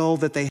ideal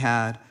that they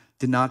had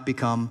did not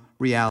become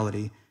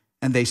reality.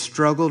 And they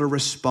struggle to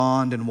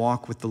respond and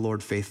walk with the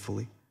Lord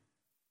faithfully.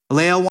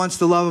 Leah wants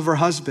the love of her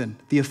husband,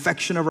 the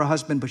affection of her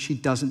husband, but she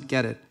doesn't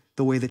get it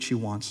the way that she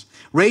wants.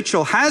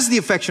 Rachel has the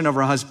affection of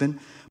her husband,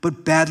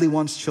 but badly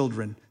wants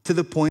children, to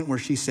the point where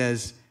she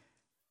says,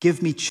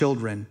 give me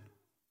children,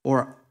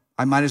 or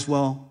I might as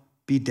well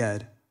be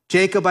dead.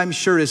 Jacob, I'm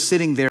sure, is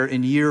sitting there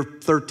in year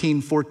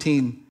 13,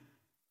 14,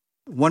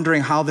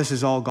 wondering how this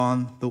has all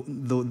gone,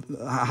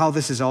 how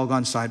this has all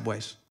gone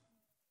sideways.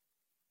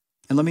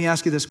 And let me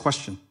ask you this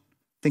question,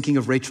 thinking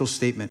of Rachel's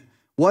statement.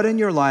 What in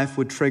your life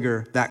would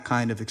trigger that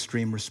kind of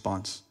extreme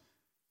response?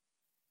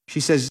 She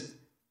says,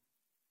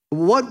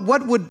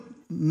 what would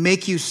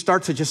make you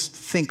start to just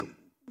think,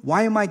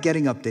 why am I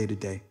getting up day to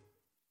day?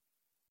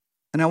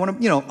 And I want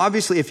to,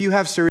 obviously, if you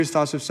have serious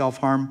thoughts of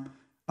self-harm,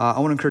 I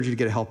want to encourage you to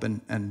get help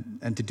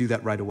and to do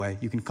that right away.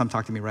 You can come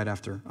talk to me right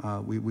after.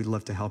 We'd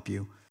love to help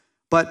you.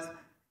 But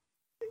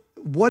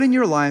what in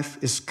your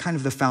life is kind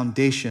of the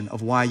foundation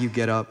of why you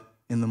get up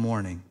in the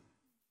morning?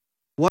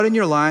 What in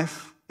your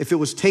life, if it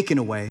was taken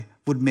away,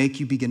 would make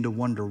you begin to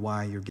wonder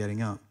why you're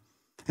getting up?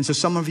 And so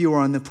some of you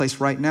are in the place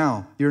right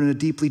now. You're in a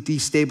deeply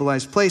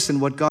destabilized place, and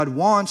what God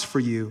wants for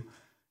you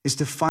is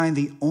to find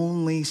the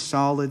only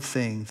solid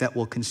thing that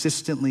will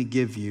consistently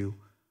give you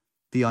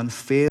the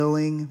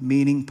unfailing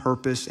meaning,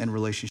 purpose, and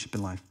relationship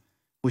in life,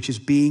 which is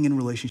being in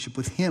relationship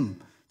with Him,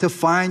 to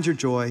find your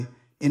joy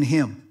in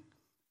Him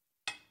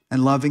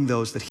and loving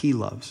those that He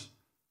loves.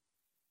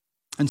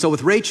 And so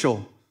with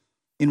Rachel,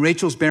 in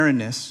Rachel's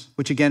barrenness,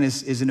 which again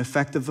is an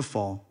effect of the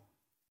fall,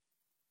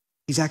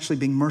 He's actually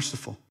being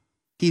merciful.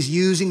 He's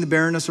using the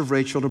barrenness of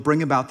Rachel to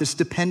bring about this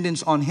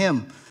dependence on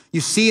Him.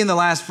 You see in the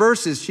last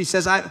verses, she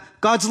says,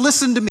 God's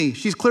listened to me.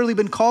 She's clearly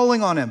been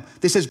calling on Him.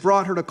 This has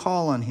brought her to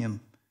call on Him.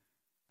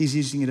 He's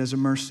using it as a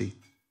mercy.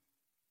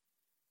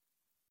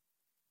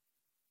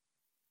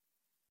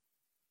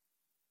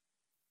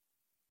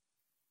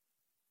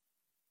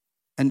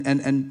 And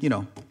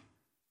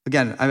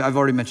again, I've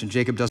already mentioned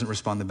Jacob doesn't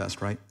respond the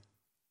best, right?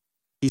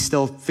 He's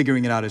still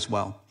figuring it out as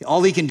well.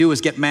 All he can do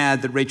is get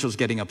mad that Rachel's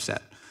getting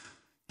upset.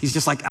 He's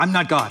just like, I'm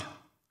not God.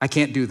 I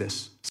can't do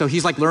this. So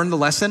he's like learned the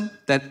lesson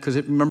that, because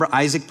remember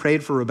Isaac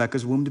prayed for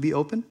Rebekah's womb to be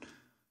open?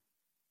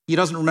 He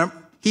doesn't remember.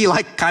 He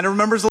kind of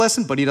remembers the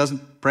lesson, but he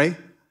doesn't pray.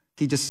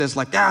 He just says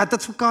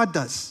that's what God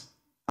does.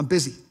 I'm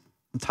busy.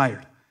 I'm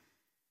tired.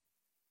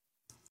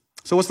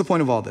 So what's the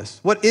point of all this?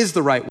 What is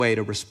the right way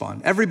to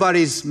respond?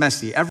 Everybody's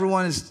messy.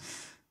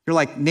 You're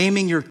like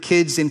naming your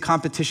kids in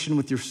competition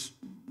with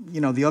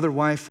the other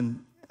wife,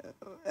 and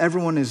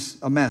everyone is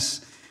a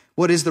mess.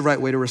 What is the right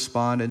way to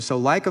respond? And so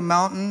like a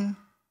mountain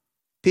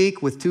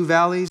peak with two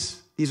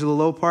valleys, these are the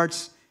low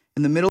parts.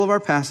 In the middle of our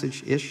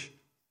passage-ish,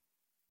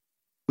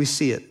 we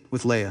see it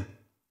with Leah.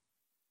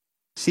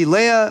 See,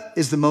 Leah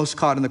is the most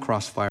caught in the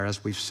crossfire,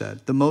 as we've said,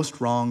 the most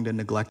wronged and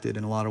neglected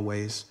in a lot of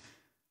ways,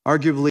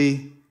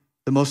 arguably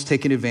the most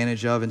taken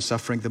advantage of and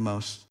suffering the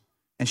most.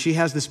 And she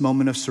has this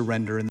moment of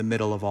surrender in the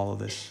middle of all of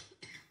this.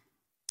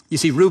 You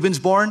see, Reuben's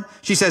born.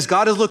 She says,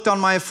 God has looked on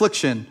my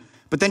affliction.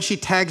 But then she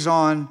tags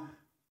on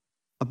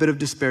a bit of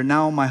despair.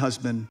 Now my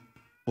husband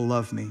will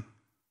love me.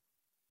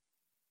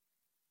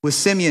 With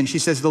Simeon, she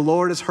says, the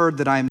Lord has heard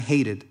that I am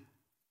hated.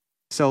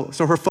 So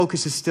her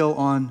focus is still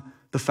on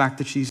the fact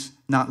that she's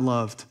not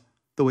loved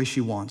the way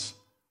she wants.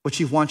 What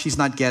she wants, she's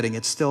not getting.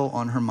 It's still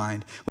on her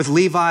mind. With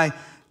Levi,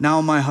 now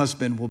my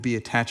husband will be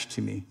attached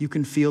to me. You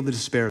can feel the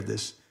despair of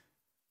this.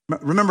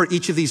 Remember,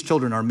 each of these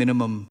children are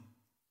minimum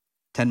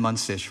 10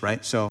 months-ish,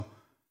 right? So,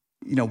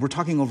 we're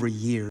talking over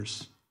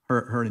years,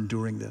 her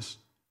enduring this.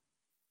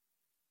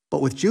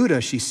 But with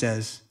Judah, she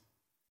says,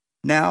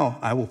 now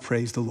I will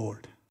praise the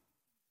Lord.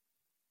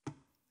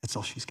 That's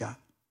all she's got.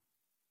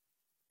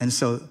 And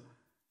so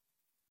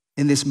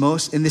in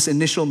this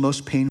initial,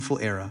 most painful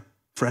era,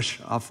 fresh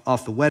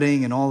off the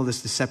wedding and all of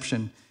this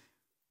deception.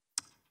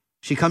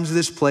 She comes to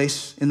this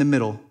place in the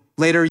middle.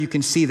 Later, you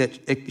can see that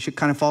she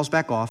kind of falls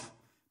back off,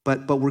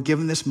 but we're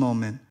given this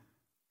moment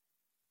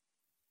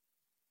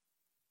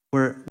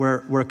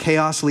where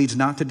chaos leads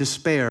not to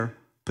despair,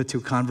 but to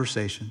a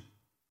conversation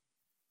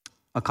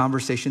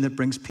that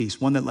brings peace,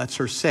 one that lets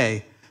her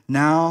say,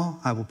 "Now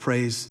I will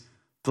praise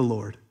the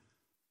Lord."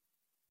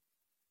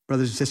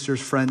 Brothers and sisters,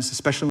 friends,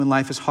 especially when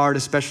life is hard,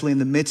 especially in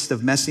the midst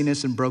of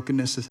messiness and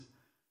brokenness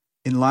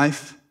in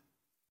life,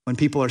 when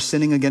people are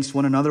sinning against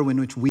one another, in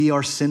which we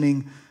are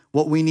sinning,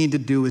 what we need to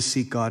do is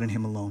seek God and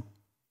Him alone.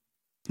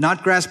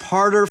 Not grasp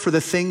harder for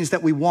the things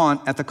that we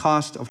want at the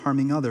cost of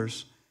harming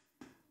others,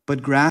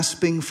 but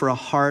grasping for a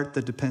heart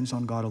that depends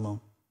on God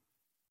alone.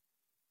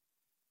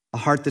 A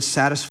heart that's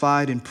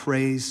satisfied in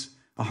praise,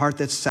 a heart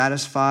that's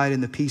satisfied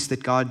in the peace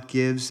that God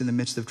gives in the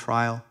midst of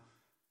trial.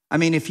 I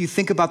mean, if you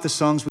think about the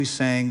songs we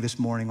sang this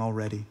morning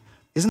already,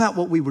 isn't that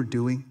what we were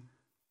doing?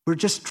 We're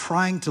just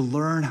trying to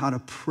learn how to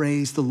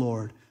praise the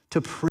Lord, to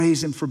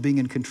praise Him for being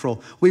in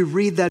control. We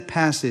read that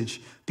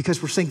passage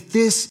because we're saying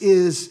this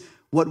is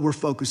what we're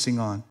focusing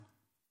on.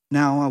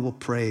 Now I will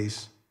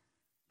praise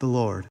the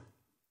Lord.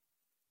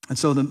 And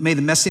so may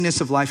the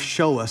messiness of life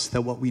show us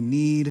that what we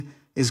need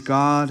is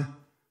God,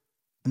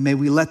 and may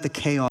we let the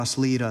chaos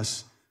lead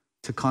us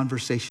to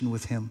conversation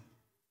with Him.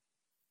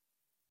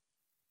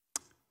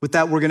 With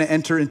that, we're going to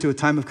enter into a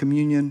time of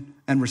communion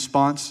and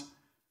response.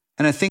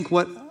 And I think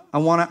what I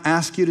want to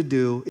ask you to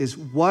do is,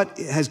 what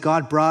has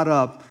God brought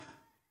up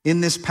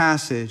in this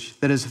passage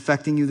that is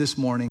affecting you this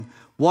morning?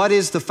 What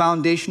is the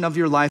foundation of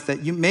your life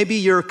that maybe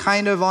you're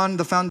kind of on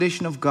the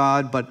foundation of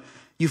God, but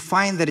you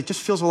find that it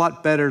just feels a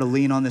lot better to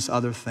lean on this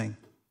other thing?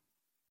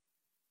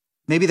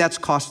 Maybe that's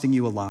costing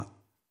you a lot.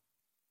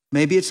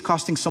 Maybe it's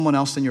costing someone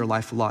else in your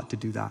life a lot to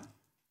do that.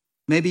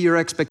 Maybe your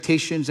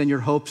expectations and your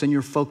hopes and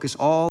your focus,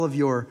 all of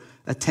your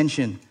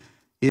attention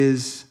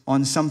is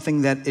on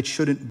something that it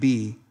shouldn't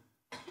be.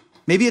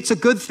 Maybe it's a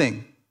good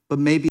thing, but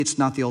maybe it's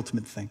not the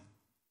ultimate thing.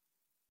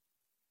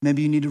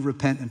 Maybe you need to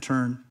repent and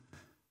turn.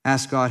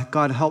 Ask God,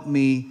 God, help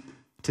me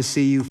to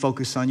see you,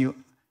 focus on you.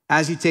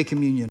 As you take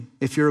communion,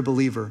 if you're a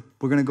believer,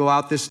 we're going to go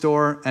out this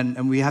door,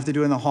 and we have to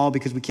do it in the hall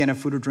because we can't have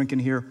food or drink in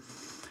here.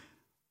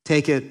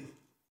 Take it,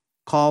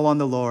 call on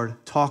the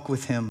Lord, talk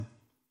with Him.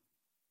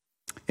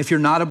 If you're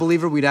not a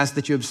believer, we'd ask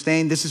that you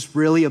abstain. This is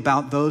really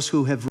about those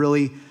who have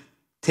really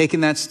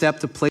taken that step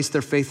to place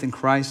their faith in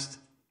Christ,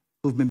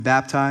 who've been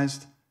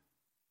baptized.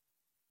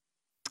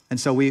 And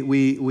so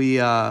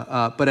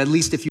but at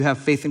least if you have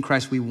faith in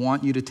Christ, we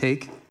want you to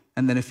take.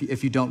 And then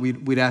if you don't,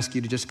 we'd ask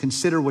you to just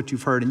consider what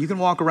you've heard. And you can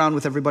walk around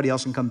with everybody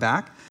else and come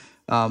back.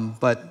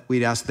 But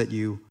we'd ask that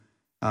you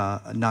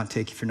not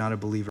take if you're not a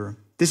believer.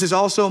 This is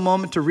also a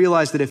moment to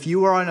realize that if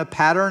you are in a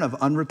pattern of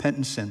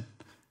unrepentant sin,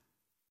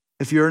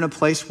 if you're in a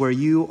place where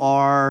you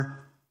are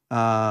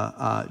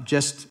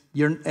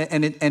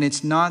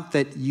it's not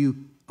that you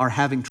are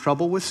having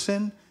trouble with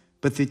sin,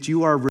 but that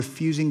you are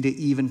refusing to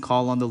even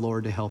call on the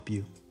Lord to help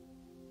you.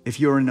 If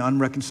you're in an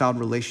unreconciled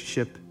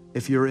relationship,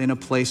 if you're in a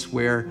place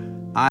where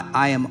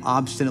I am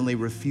obstinately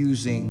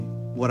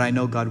refusing what I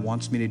know God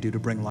wants me to do to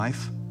bring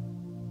life,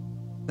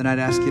 then I'd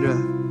ask you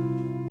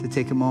to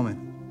take a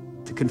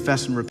moment to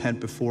confess and repent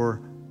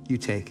before you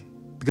take.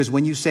 Because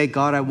when you say,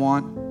 God, I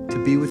want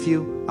to be with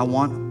you, I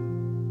want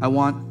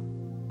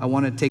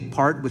to take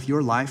part with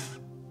your life,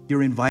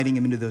 you're inviting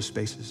Him into those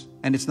spaces.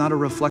 And it's not a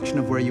reflection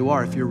of where you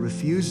are if you're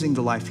refusing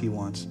the life He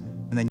wants,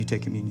 and then you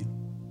take communion.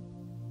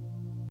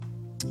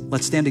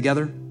 Let's stand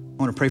together.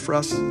 I want to pray for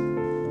us.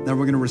 Then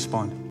we're going to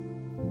respond.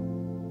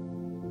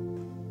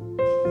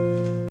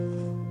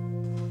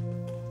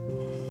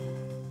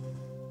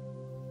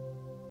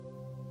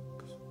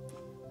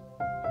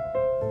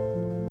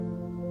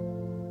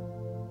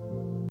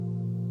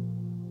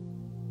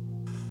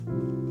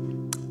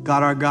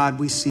 God, our God,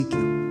 we seek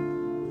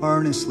you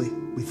earnestly.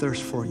 We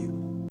thirst for you.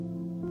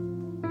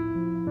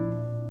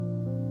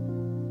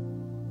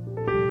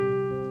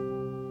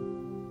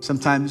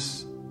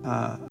 Sometimes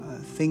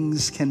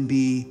things can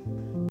be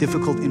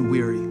difficult and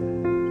weary.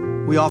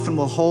 We often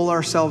will hole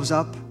ourselves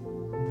up,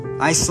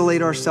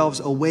 isolate ourselves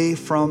away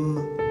from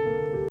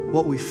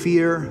what we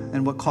fear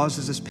and what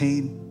causes us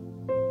pain.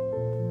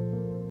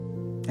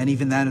 And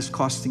even that is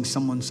costing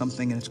someone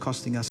something, and it's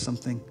costing us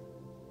something.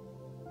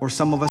 Or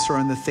some of us are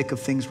in the thick of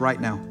things right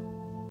now.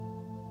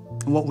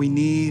 And what we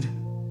need,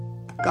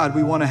 God,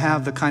 we want to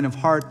have the kind of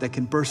heart that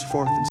can burst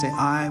forth and say,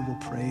 I will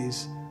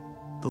praise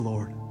the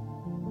Lord.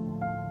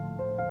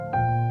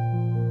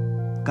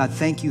 God,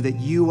 thank you that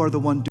you are the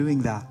one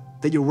doing that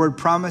your word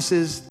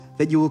promises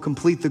that you will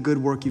complete the good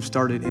work you've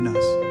started in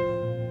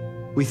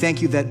us. We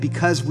thank you that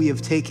because we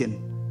have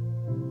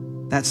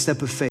taken that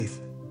step of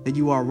faith, that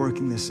you are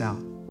working this out.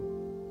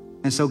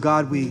 And so,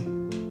 God, we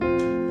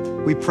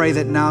pray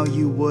that now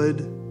you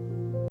would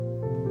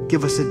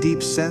give us a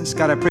deep sense.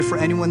 God, I pray for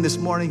anyone this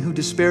morning who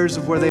despairs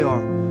of where they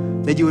are,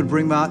 that you would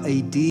bring about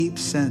a deep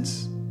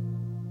sense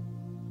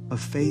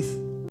of faith,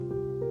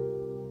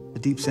 a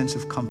deep sense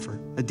of comfort,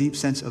 a deep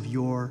sense of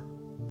your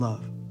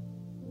love.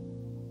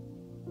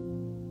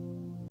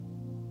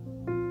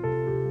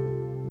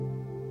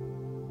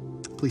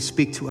 Please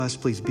speak to us.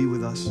 Please be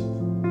with us.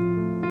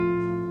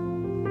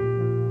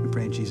 We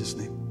pray in Jesus'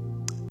 name.